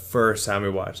Nadia the first time we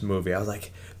watched the movie. I was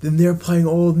like, then they're playing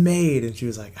Old Maid. And she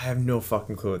was like, I have no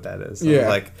fucking clue what that is. I was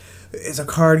like, it's a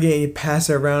card game. You pass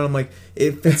it around. I'm like,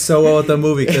 it fits so well with the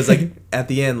movie. Because like at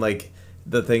the end, like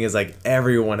the thing is like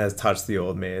everyone has touched the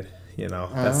Old Maid. You know,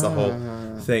 that's the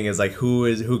whole thing is like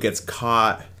who gets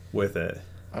caught with it.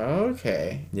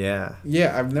 Okay. Yeah.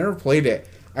 Yeah, I've never played it.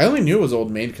 I only knew it was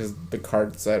Old Maid because the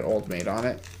card said Old Maid on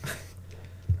it.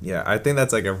 Yeah, I think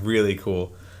that's like a really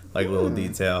cool, like little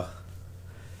detail.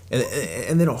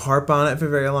 And they don't harp on it for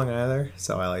very long either,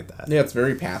 so I like that. Yeah, it's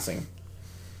very passing.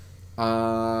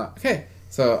 Okay,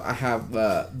 so I have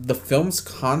the film's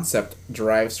concept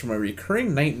derives from a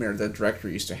recurring nightmare the director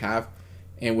used to have,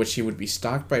 in which he would be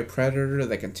stalked by a predator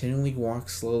that continually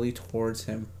walks slowly towards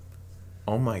him.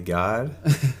 Oh my god.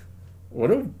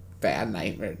 What a bad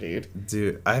nightmare, dude.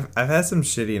 Dude, I've had some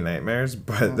shitty nightmares,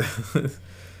 but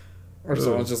or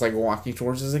someone's just like walking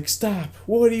towards us like, stop,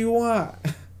 what do you want?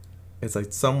 It's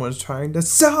like someone's trying to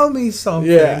sell me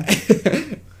something. Yeah.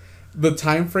 The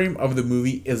time frame of the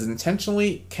movie is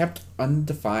intentionally kept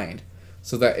undefined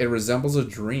so that it resembles a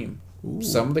dream. Ooh.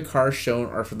 Some of the cars shown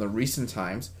are from the recent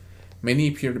times. Many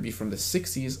appear to be from the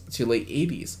 60s to late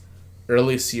 80s.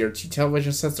 Early CRT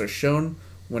television sets are shown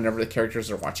whenever the characters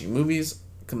are watching movies.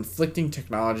 Conflicting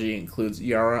technology includes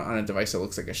Yara on a device that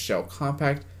looks like a shell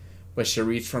compact, but she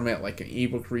reads from it like an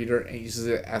ebook reader and uses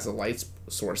it as a light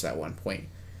source at one point.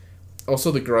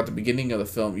 Also, the girl at the beginning of the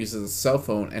film uses a cell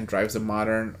phone and drives a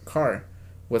modern car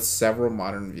with several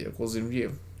modern vehicles in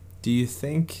view. Do you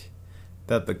think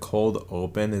that the cold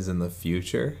open is in the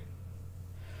future?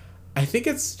 I think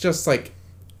it's just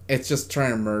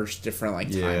trying to merge different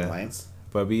timelines.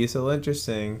 But it'd be so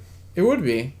interesting. It would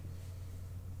be.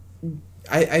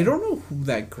 I don't know who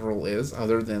that girl is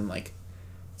other than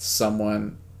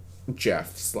someone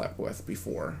Jeff slept with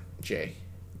before Jay.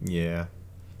 Yeah.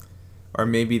 Or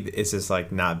maybe it's just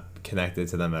not connected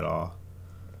to them at all.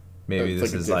 Maybe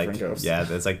this is ghost. Yeah,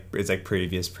 it's like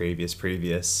previous. Because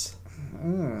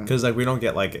we don't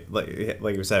get like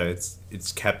you said,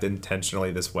 it's kept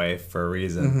intentionally this way for a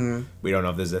reason. Mm-hmm. We don't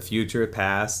know if there's a future,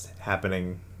 past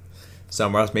happening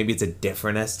somewhere else. Maybe it's a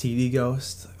different STD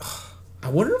ghost. I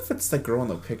wonder if it's the girl in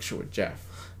the picture with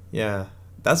Jeff. Yeah,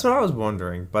 that's what I was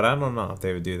wondering, but I don't know if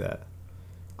they would do that.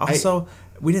 Also,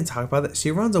 we didn't talk about that. She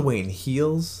runs away in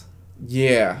heels.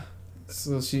 Yeah.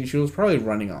 So she was probably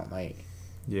running all night.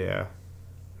 Yeah.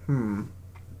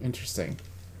 Interesting.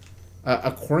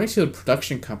 According to the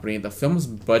production company, the film's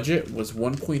budget was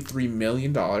 $1.3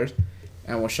 million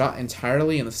and was shot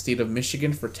entirely in the state of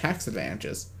Michigan for tax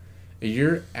advantages. A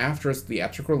year after its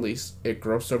theatrical release, it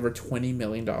grossed over $20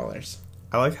 million.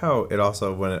 I like how it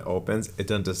also, when it opens, it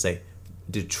doesn't just say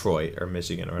Detroit or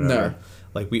Michigan or whatever.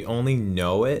 No. We only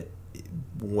know it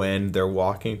when they're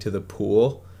walking to the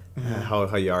pool.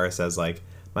 How Yara says, my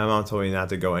mom told me not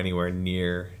to go anywhere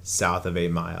near south of 8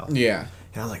 Mile. Yeah.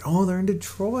 And I was like, oh, they're in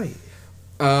Detroit.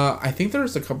 I think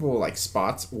there's a couple of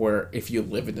spots where if you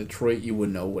live in Detroit, you would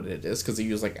know what it is because they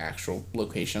use actual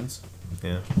locations.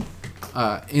 Yeah.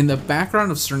 In the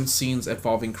background of certain scenes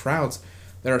involving crowds,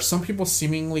 there are some people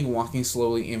seemingly walking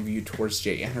slowly in view towards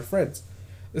Jay and her friends.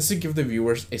 This to give the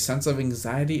viewers a sense of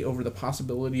anxiety over the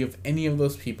possibility of any of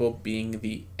those people being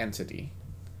the entity.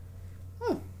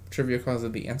 Trivia calls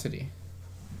it the entity.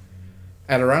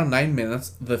 At around 9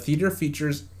 minutes, the theater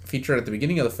featured at the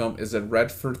beginning of the film is the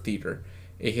Redford Theater,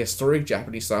 a historic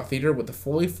Japanese-style theater with a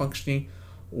fully functioning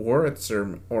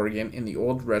Wurlitzer organ in the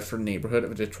old Redford neighborhood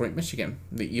of Detroit, Michigan.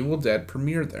 The Evil Dead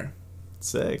premiered there.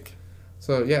 Sick.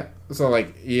 So, yeah. So, I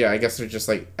guess they're just,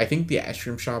 I think the ice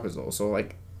cream shop is also,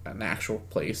 an actual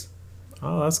place.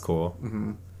 Oh, that's cool.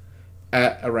 Mm-hmm.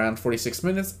 At around 46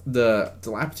 minutes, the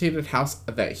dilapidated house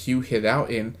that Hugh hid out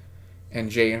in and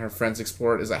Jay and her friends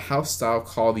explored is a house style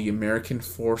called the American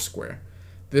Foursquare.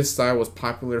 This style was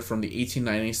popular from the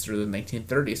 1890s through the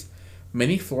 1930s.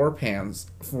 Many floor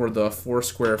plans for the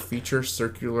Foursquare feature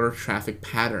circular traffic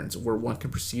patterns where one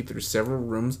can proceed through several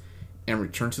rooms and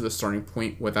return to the starting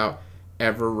point without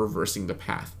ever reversing the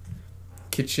path.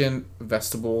 Kitchen,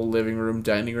 vestibule, living room,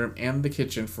 dining room, and the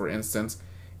kitchen, for instance,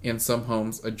 in some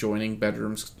homes, adjoining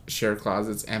bedrooms share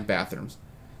closets and bathrooms.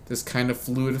 This kind of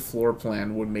fluid floor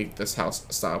plan would make this house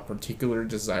style particularly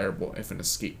desirable if an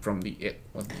escape from the It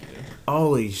was needed.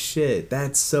 Holy shit,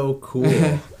 that's so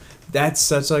cool. That's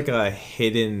such a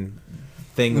hidden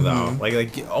thing, though.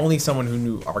 Only someone who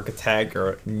knew architect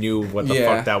or knew what the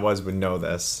fuck that was would know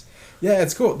this. Yeah,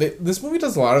 it's cool. This movie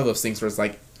does a lot of those things where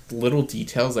it's little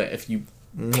details that if you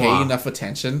pay enough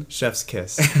attention, chef's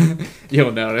kiss,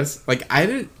 you'll notice.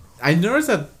 I noticed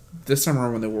that this time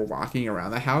around when they were walking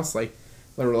around the house, they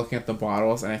were looking at the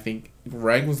bottles, and I think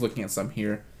Greg was looking at some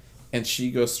here, and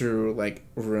she goes through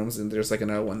rooms, and there's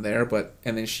another one there,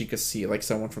 and then she could see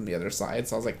someone from the other side.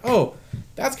 So I was like, oh,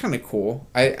 that's kind of cool.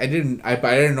 I didn't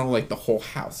know the whole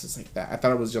house is like that. I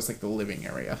thought it was just the living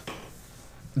area.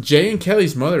 Jay and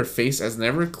Kelly's mother face is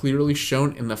never clearly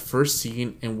shown in the first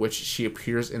scene in which she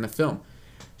appears in the film.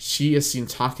 She is seen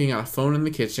talking on a phone in the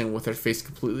kitchen with her face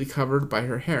completely covered by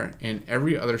her hair. In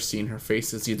every other scene, her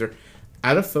face is either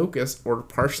out of focus or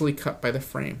partially cut by the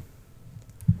frame.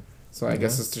 So I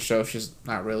guess it's to show she's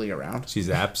not really around. She's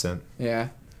absent. Yeah.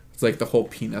 It's like the whole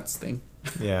Peanuts thing.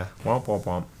 Yeah. Womp, womp,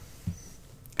 womp.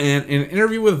 And in an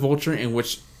interview with Vulture in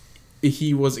which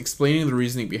he was explaining the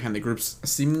reasoning behind the group's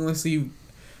seemingly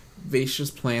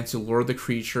vicious plan to lure the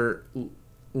creature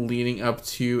leading up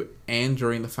to and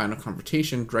during the final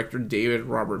confrontation, director David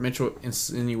Robert Mitchell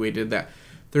insinuated that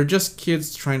they're just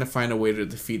kids trying to find a way to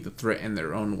defeat the threat in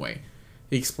their own way.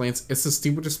 He explains, "It's the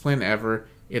stupidest plan ever.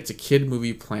 It's a kid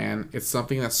movie plan. It's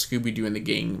something that Scooby-Doo and the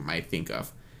gang might think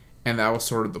of." And that was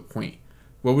sort of the point.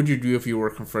 What would you do if you were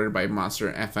confronted by a monster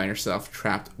and found yourself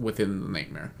trapped within the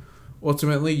nightmare?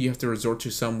 Ultimately, you have to resort to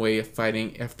some way of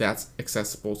fighting if that's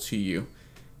accessible to you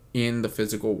in the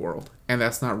physical world, and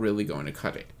that's not really going to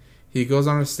cut it. He goes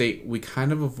on to state, "We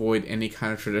kind of avoid any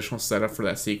kind of traditional setup for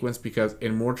that sequence because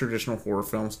in more traditional horror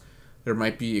films, there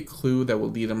might be a clue that will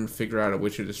lead them to figure out a way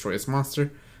to destroy this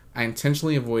monster. I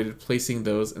intentionally avoided placing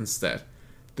those instead.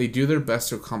 They do their best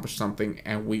to accomplish something,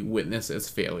 and we witness its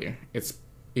failure. It's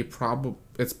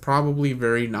probably a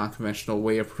very non-conventional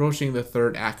way of approaching the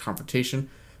third act confrontation,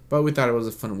 but we thought it was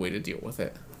a fun way to deal with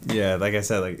it." Yeah, like I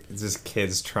said, like it's just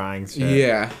kids trying shit.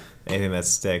 Yeah. Anything that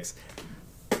sticks.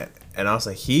 And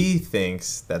also, he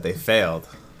thinks that they failed.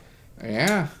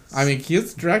 Yeah. I mean,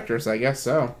 he's the director, so I guess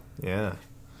so. Yeah.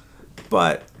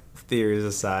 But, theories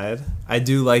aside, I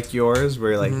do like yours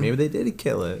where, like, maybe they did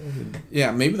kill it.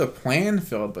 Yeah, maybe the plan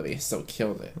failed, but they still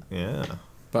killed it. Yeah.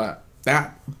 But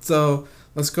so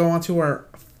let's go on to our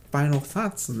final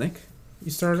thoughts, Nick.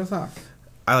 You started us off.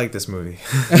 I like this movie.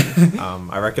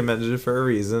 I recommended it for a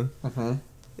reason.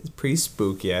 It's pretty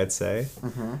spooky, I'd say.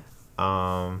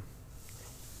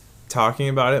 Talking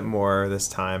about it more this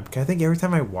time, because I think every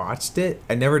time I watched it,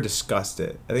 I never discussed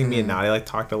it. I think me and Nadia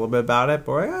talked a little bit about it,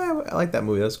 but I like that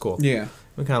movie. That's cool. Yeah.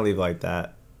 We kind of leave it like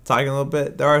that. Talking a little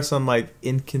bit, there are some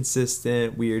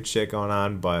inconsistent, weird shit going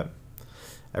on, but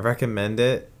I recommend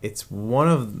it. It's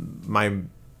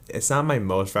it's not my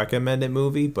most recommended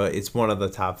movie, but it's one of the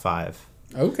top 5.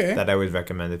 Okay. That I would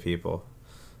recommend to people.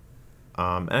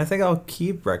 And I think I'll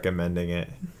keep recommending it.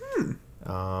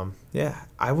 Yeah,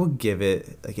 I will give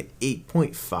it an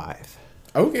 8.5.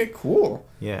 Okay, cool.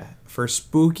 Yeah, for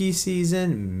spooky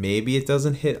season, maybe it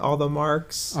doesn't hit all the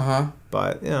marks.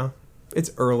 But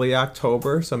it's early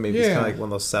October, so maybe it's kind of one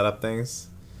of those setup things.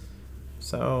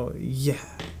 So yeah,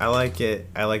 I like it.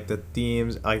 I like the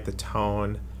themes. I like the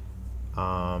tone.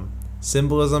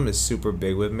 Symbolism is super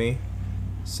big with me.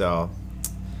 So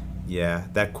yeah,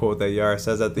 that quote that Yara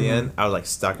says at the end, I was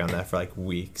stuck on that for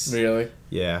weeks. Really?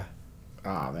 Yeah.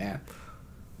 Oh man.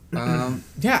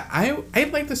 Yeah, I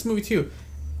like this movie too.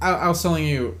 I was telling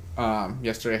you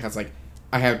yesterday,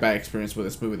 I had a bad experience with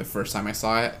this movie the first time I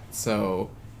saw it, so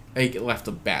it left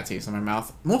a bad taste in my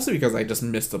mouth. Mostly because I just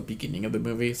missed the beginning of the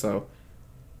movie, so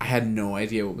I had no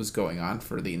idea what was going on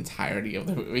for the entirety of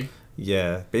the movie.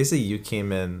 Yeah, basically you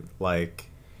came in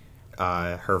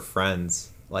her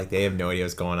friends, they have no idea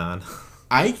what's going on.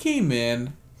 I came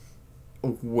in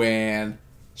when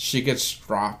she gets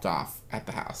dropped off at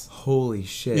the house. Holy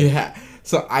shit. Yeah.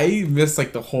 So I missed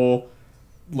the whole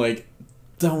it's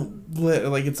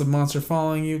a monster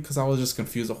following you, because I was just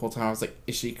confused the whole time. I was like,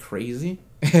 is she crazy?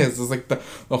 It's just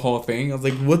the whole thing. I was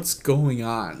like, what's going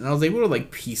on? And I was able to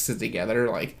piece it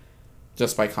together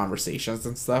just by conversations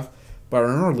and stuff. But I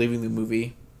remember leaving the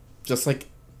movie just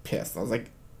pissed. I was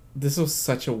like, this was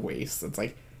such a waste. It's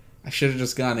I should have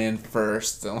just gone in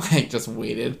first and just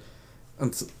waited.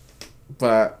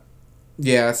 But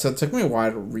yeah, so it took me a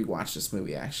while to rewatch this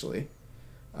movie actually.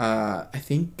 I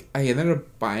think I ended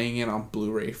up buying it on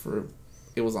Blu-ray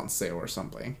it was on sale or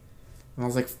something. And I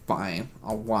was like, fine,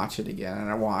 I'll watch it again. And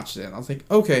I watched it and I was like,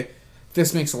 okay,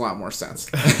 this makes a lot more sense.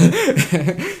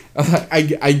 I was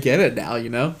like, I get it now,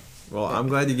 Well, I'm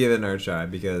glad you gave it another try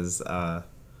because,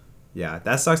 yeah,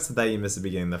 that sucks that you missed the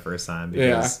beginning the first time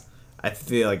because I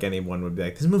feel like anyone would be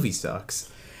like, this movie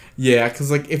sucks. Yeah,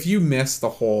 because if you miss the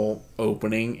whole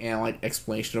opening and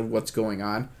explanation of what's going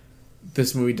on,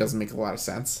 this movie doesn't make a lot of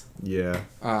sense. Yeah.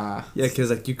 Yeah,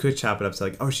 because you could chop it up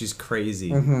to oh, she's crazy.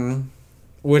 Mm-hmm.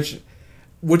 Which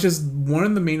is one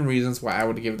of the main reasons why I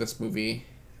would give this movie.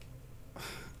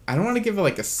 I don't want to give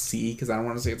it a C because I don't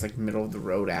want to say it's middle of the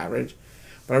road average,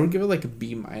 but I would give it a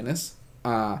B minus.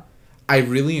 I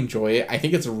really enjoy it. I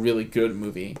think it's a really good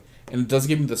movie, and it does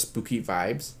give me the spooky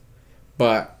vibes,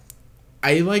 but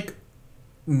I like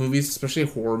movies, especially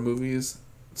horror movies,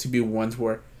 to be ones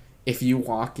where if you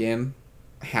walk in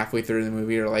halfway through the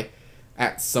movie or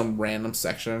at some random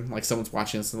section, like someone's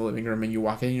watching this in the living room, and you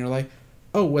walk in and you're like,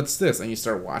 oh, what's this? And you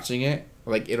start watching it,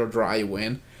 like, it'll draw you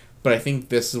in. But I think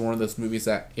this is one of those movies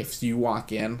that if you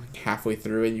walk in halfway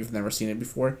through and you've never seen it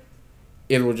before,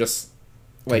 it will just,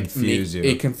 like, confuse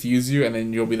you, and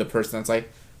then you'll be the person that's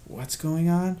like, what's going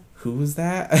on? Who was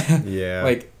that? Yeah.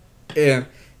 Like, and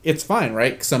it's fine,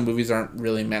 right? Some movies aren't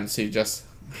really meant to just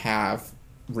have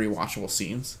rewatchable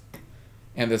scenes.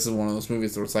 And this is one of those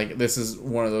movies where it's like, this is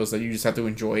one of those that you just have to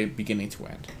enjoy beginning to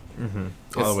end. Mm-hmm.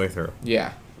 All the way through.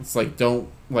 Yeah. It's like, don't,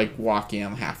 like, walk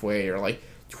in halfway or, like,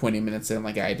 20 minutes in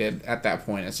like I did. At that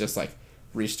point, it's just like,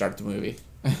 restart the movie.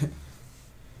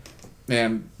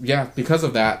 And, yeah, because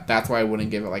of that, that's why I wouldn't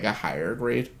give it, like, a higher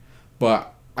grade.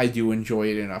 But I do enjoy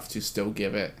it enough to still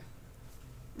give it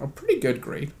a pretty good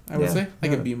grade, I would say.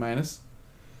 Like a B-.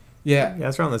 Yeah. Yeah,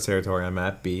 it's around the territory I'm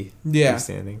at, B. Yeah. B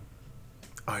standing.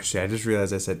 Oh, shit, I just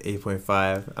realized I said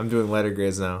 8.5. I'm doing letter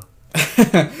grades now.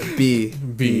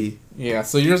 B. Yeah,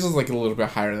 so yours is like a little bit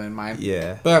higher than mine.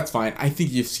 Yeah. But that's fine. I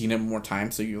think you've seen it more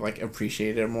times, so you like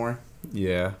appreciate it more.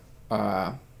 Yeah.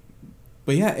 But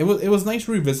yeah, it was nice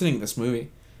revisiting this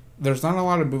movie. There's not a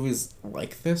lot of movies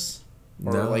like this,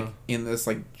 or like in this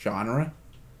like genre.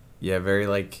 Yeah, very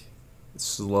like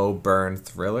slow burn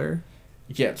thriller.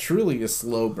 Yeah, truly a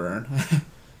slow burn.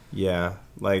 Yeah,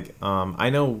 like I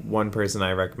know one person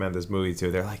I recommend this movie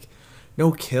to. They're like,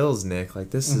 no kills, Nick. Like,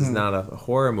 this is not a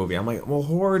horror movie. I'm like, well,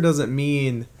 horror doesn't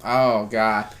mean oh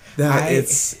god that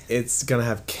it's gonna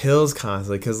have kills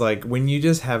constantly. Because like when you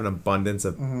just have an abundance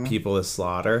of people to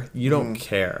slaughter, you don't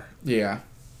care. Yeah,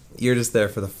 you're just there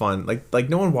for the fun. Like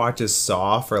no one watches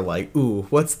Saw for like, ooh,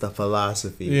 what's the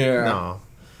philosophy? Yeah, no,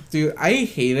 dude, I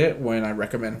hate it when I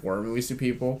recommend horror movies to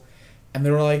people, and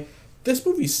they were like, this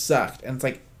movie sucked, and it's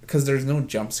like, because there's no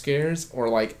jump scares or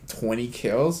like 20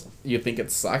 kills, you think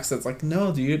it sucks. It's like,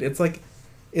 no, dude, it's like,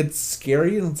 it's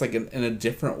scary and it's like in a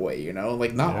different way, you know?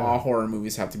 Like, not all horror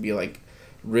movies have to be like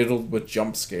riddled with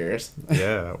jump scares.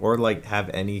 Yeah, or like have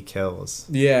any kills.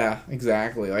 Yeah,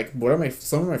 exactly. Like,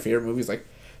 some of my favorite movies, like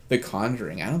The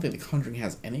Conjuring. I don't think The Conjuring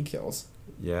has any kills.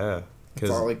 Yeah. It's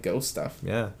all like ghost stuff.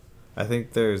 Yeah. I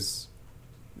think there's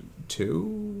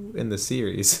 2 in the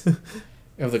series.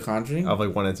 Of The Conjuring? Of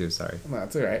like 1 and 2, sorry. No,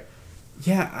 that's alright.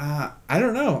 Yeah, I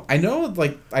don't know. I know,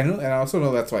 and I also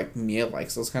know that's why like, Mia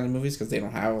likes those kind of movies because they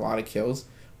don't have a lot of kills,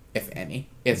 if any.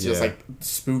 It's just like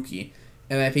spooky.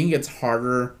 And I think it's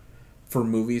harder for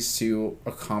movies to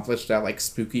accomplish that like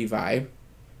spooky vibe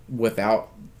without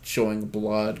showing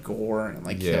blood, gore, and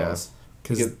like kills.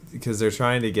 Because they're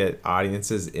trying to get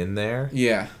audiences in there.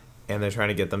 Yeah. And they're trying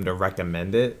to get them to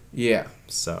recommend it. Yeah.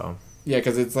 So. Yeah,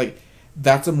 because it's like,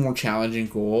 that's a more challenging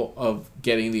goal of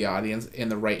getting the audience in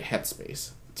the right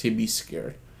headspace to be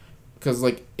scared. Because,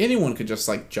 like, anyone could just,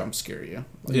 like, jump scare you.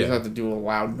 Like, you just have to do a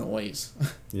loud noise.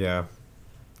 Yeah.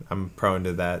 I'm prone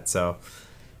to that, so.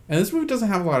 And this movie doesn't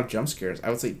have a lot of jump scares. I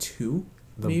would say 2,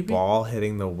 maybe? The ball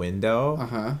hitting the window.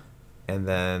 Uh-huh. And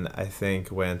then I think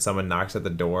when someone knocks at the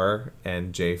door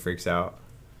and Jay freaks out.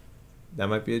 That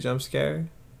might be a jump scare.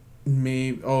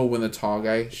 Maybe. Oh, when the tall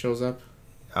guy shows up?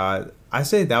 I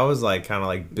say that was like kind of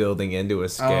like building into a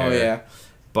scare. Oh, yeah.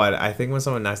 But I think when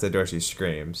someone knocks the door, she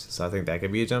screams. So I think that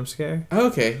could be a jump scare.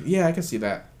 Okay, yeah, I can see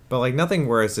that. But like nothing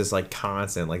where it's just like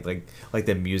constant, like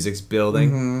the music's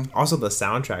building. Mm-hmm. Also, the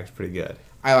soundtrack's pretty good.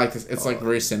 I like this. It's like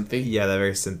very synthy. Yeah, that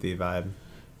very synthy vibe.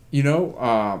 You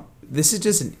know, this is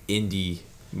just an indie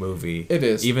movie. It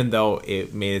is, even though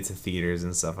it made it to theaters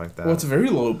and stuff like that. Well, it's a very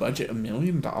low budget, $1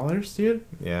 million, dude.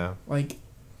 Yeah. Like,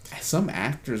 some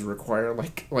actors require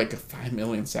like a $5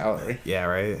 million salary. Yeah,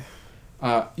 right.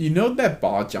 You know that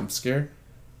ball jump scare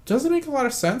doesn't make a lot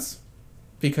of sense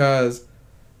because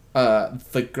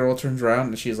the girl turns around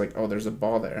and she's like, oh, there's a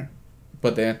ball there,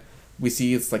 but then we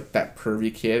see it's like that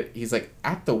pervy kid. He's like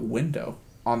at the window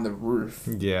on the roof.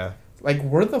 Yeah. Like,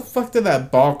 where the fuck did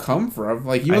that ball come from?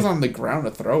 Like, he was on the ground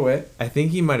to throw it. I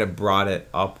think he might have brought it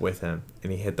up with him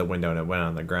and he hit the window and it went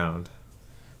on the ground.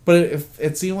 But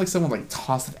it seemed like someone like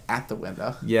tossed it at the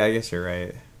window. Yeah, I guess you're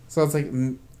right. So it's like,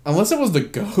 unless it was the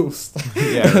ghost,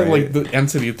 yeah, right. like the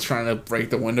entity trying to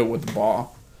break the window with the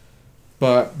ball.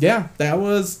 But yeah, that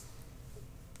was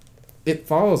It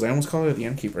Follows. I almost called it The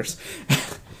Innkeepers.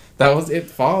 That was It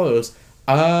Follows.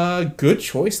 Good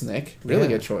choice, Nick. Really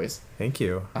good choice. Thank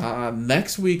you.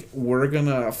 Next week we're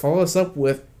gonna follow us up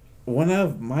with one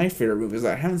of my favorite movies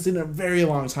that I haven't seen in a very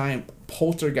long time,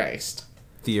 Poltergeist.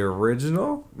 The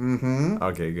original? Mm-hmm.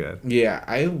 Okay, good. Yeah,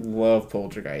 I love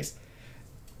Poltergeist.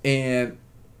 And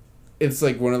it's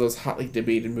like one of those hotly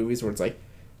debated movies where it's like,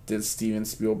 did Steven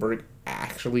Spielberg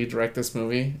actually direct this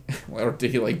movie? Or did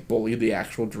he like bully the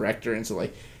actual director into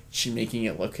like making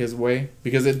it look his way,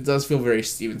 because it does feel very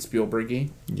Steven Spielberg-y.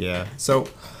 Yeah. So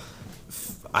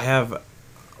I have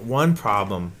one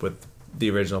problem with the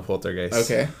original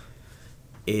Poltergeist. Okay.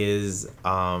 Is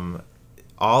all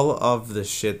of the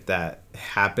shit that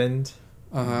happened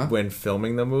when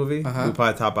filming the movie. We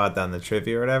probably talk about that in the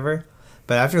trivia or whatever.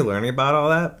 But after learning about all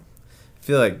that, I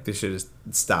feel like they should just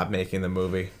stop making the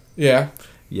movie. Yeah.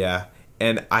 Yeah.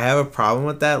 And I have a problem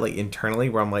with that, like, internally,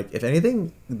 where I'm like, if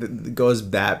anything goes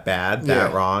that bad,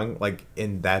 that wrong, like,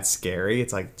 and that's scary,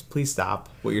 it's like, please stop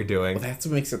what you're doing. Well, that's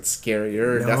what makes it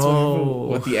scarier. No. That's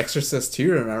what The Exorcist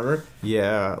 2, remember?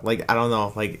 Yeah. Like, I don't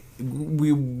know. Like,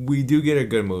 we do get a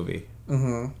good movie.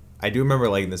 Mm-hmm. I do remember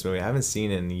liking this movie. I haven't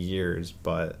seen it in years,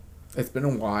 but... It's been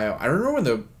a while. I remember when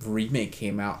the remake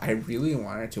came out, I really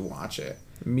wanted to watch it.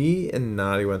 Me and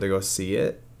Nadi went to go see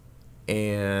it,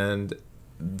 and...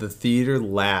 the theater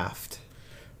laughed.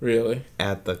 Really?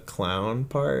 At the clown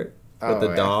part with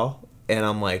the doll. And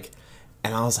I'm like,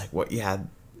 and I was like, what? Yeah,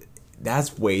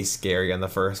 that's way scary on the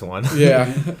first one.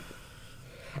 Yeah.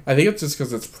 I think it's just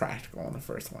because it's practical on the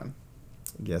first one.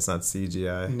 Yeah, it's not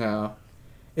CGI. No.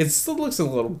 It still looks a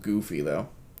little goofy, though.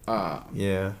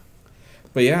 Yeah.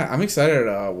 But yeah, I'm excited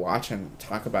to watch and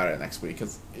talk about it next week.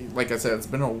 Because, like I said, it's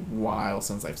been a while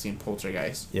since I've seen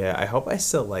Poltergeist. Yeah, I hope I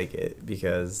still like it,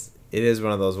 because... it is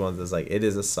one of those ones that's like, it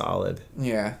is a solid,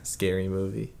 scary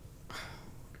movie.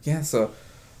 Yeah, so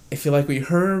if you like what you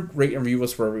heard, rate and review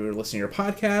us wherever you're listening to your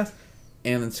podcast.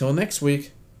 And until next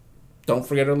week, don't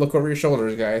forget to look over your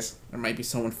shoulders, guys. There might be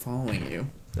someone following you.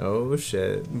 Oh,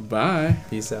 shit. Bye.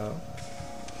 Peace out.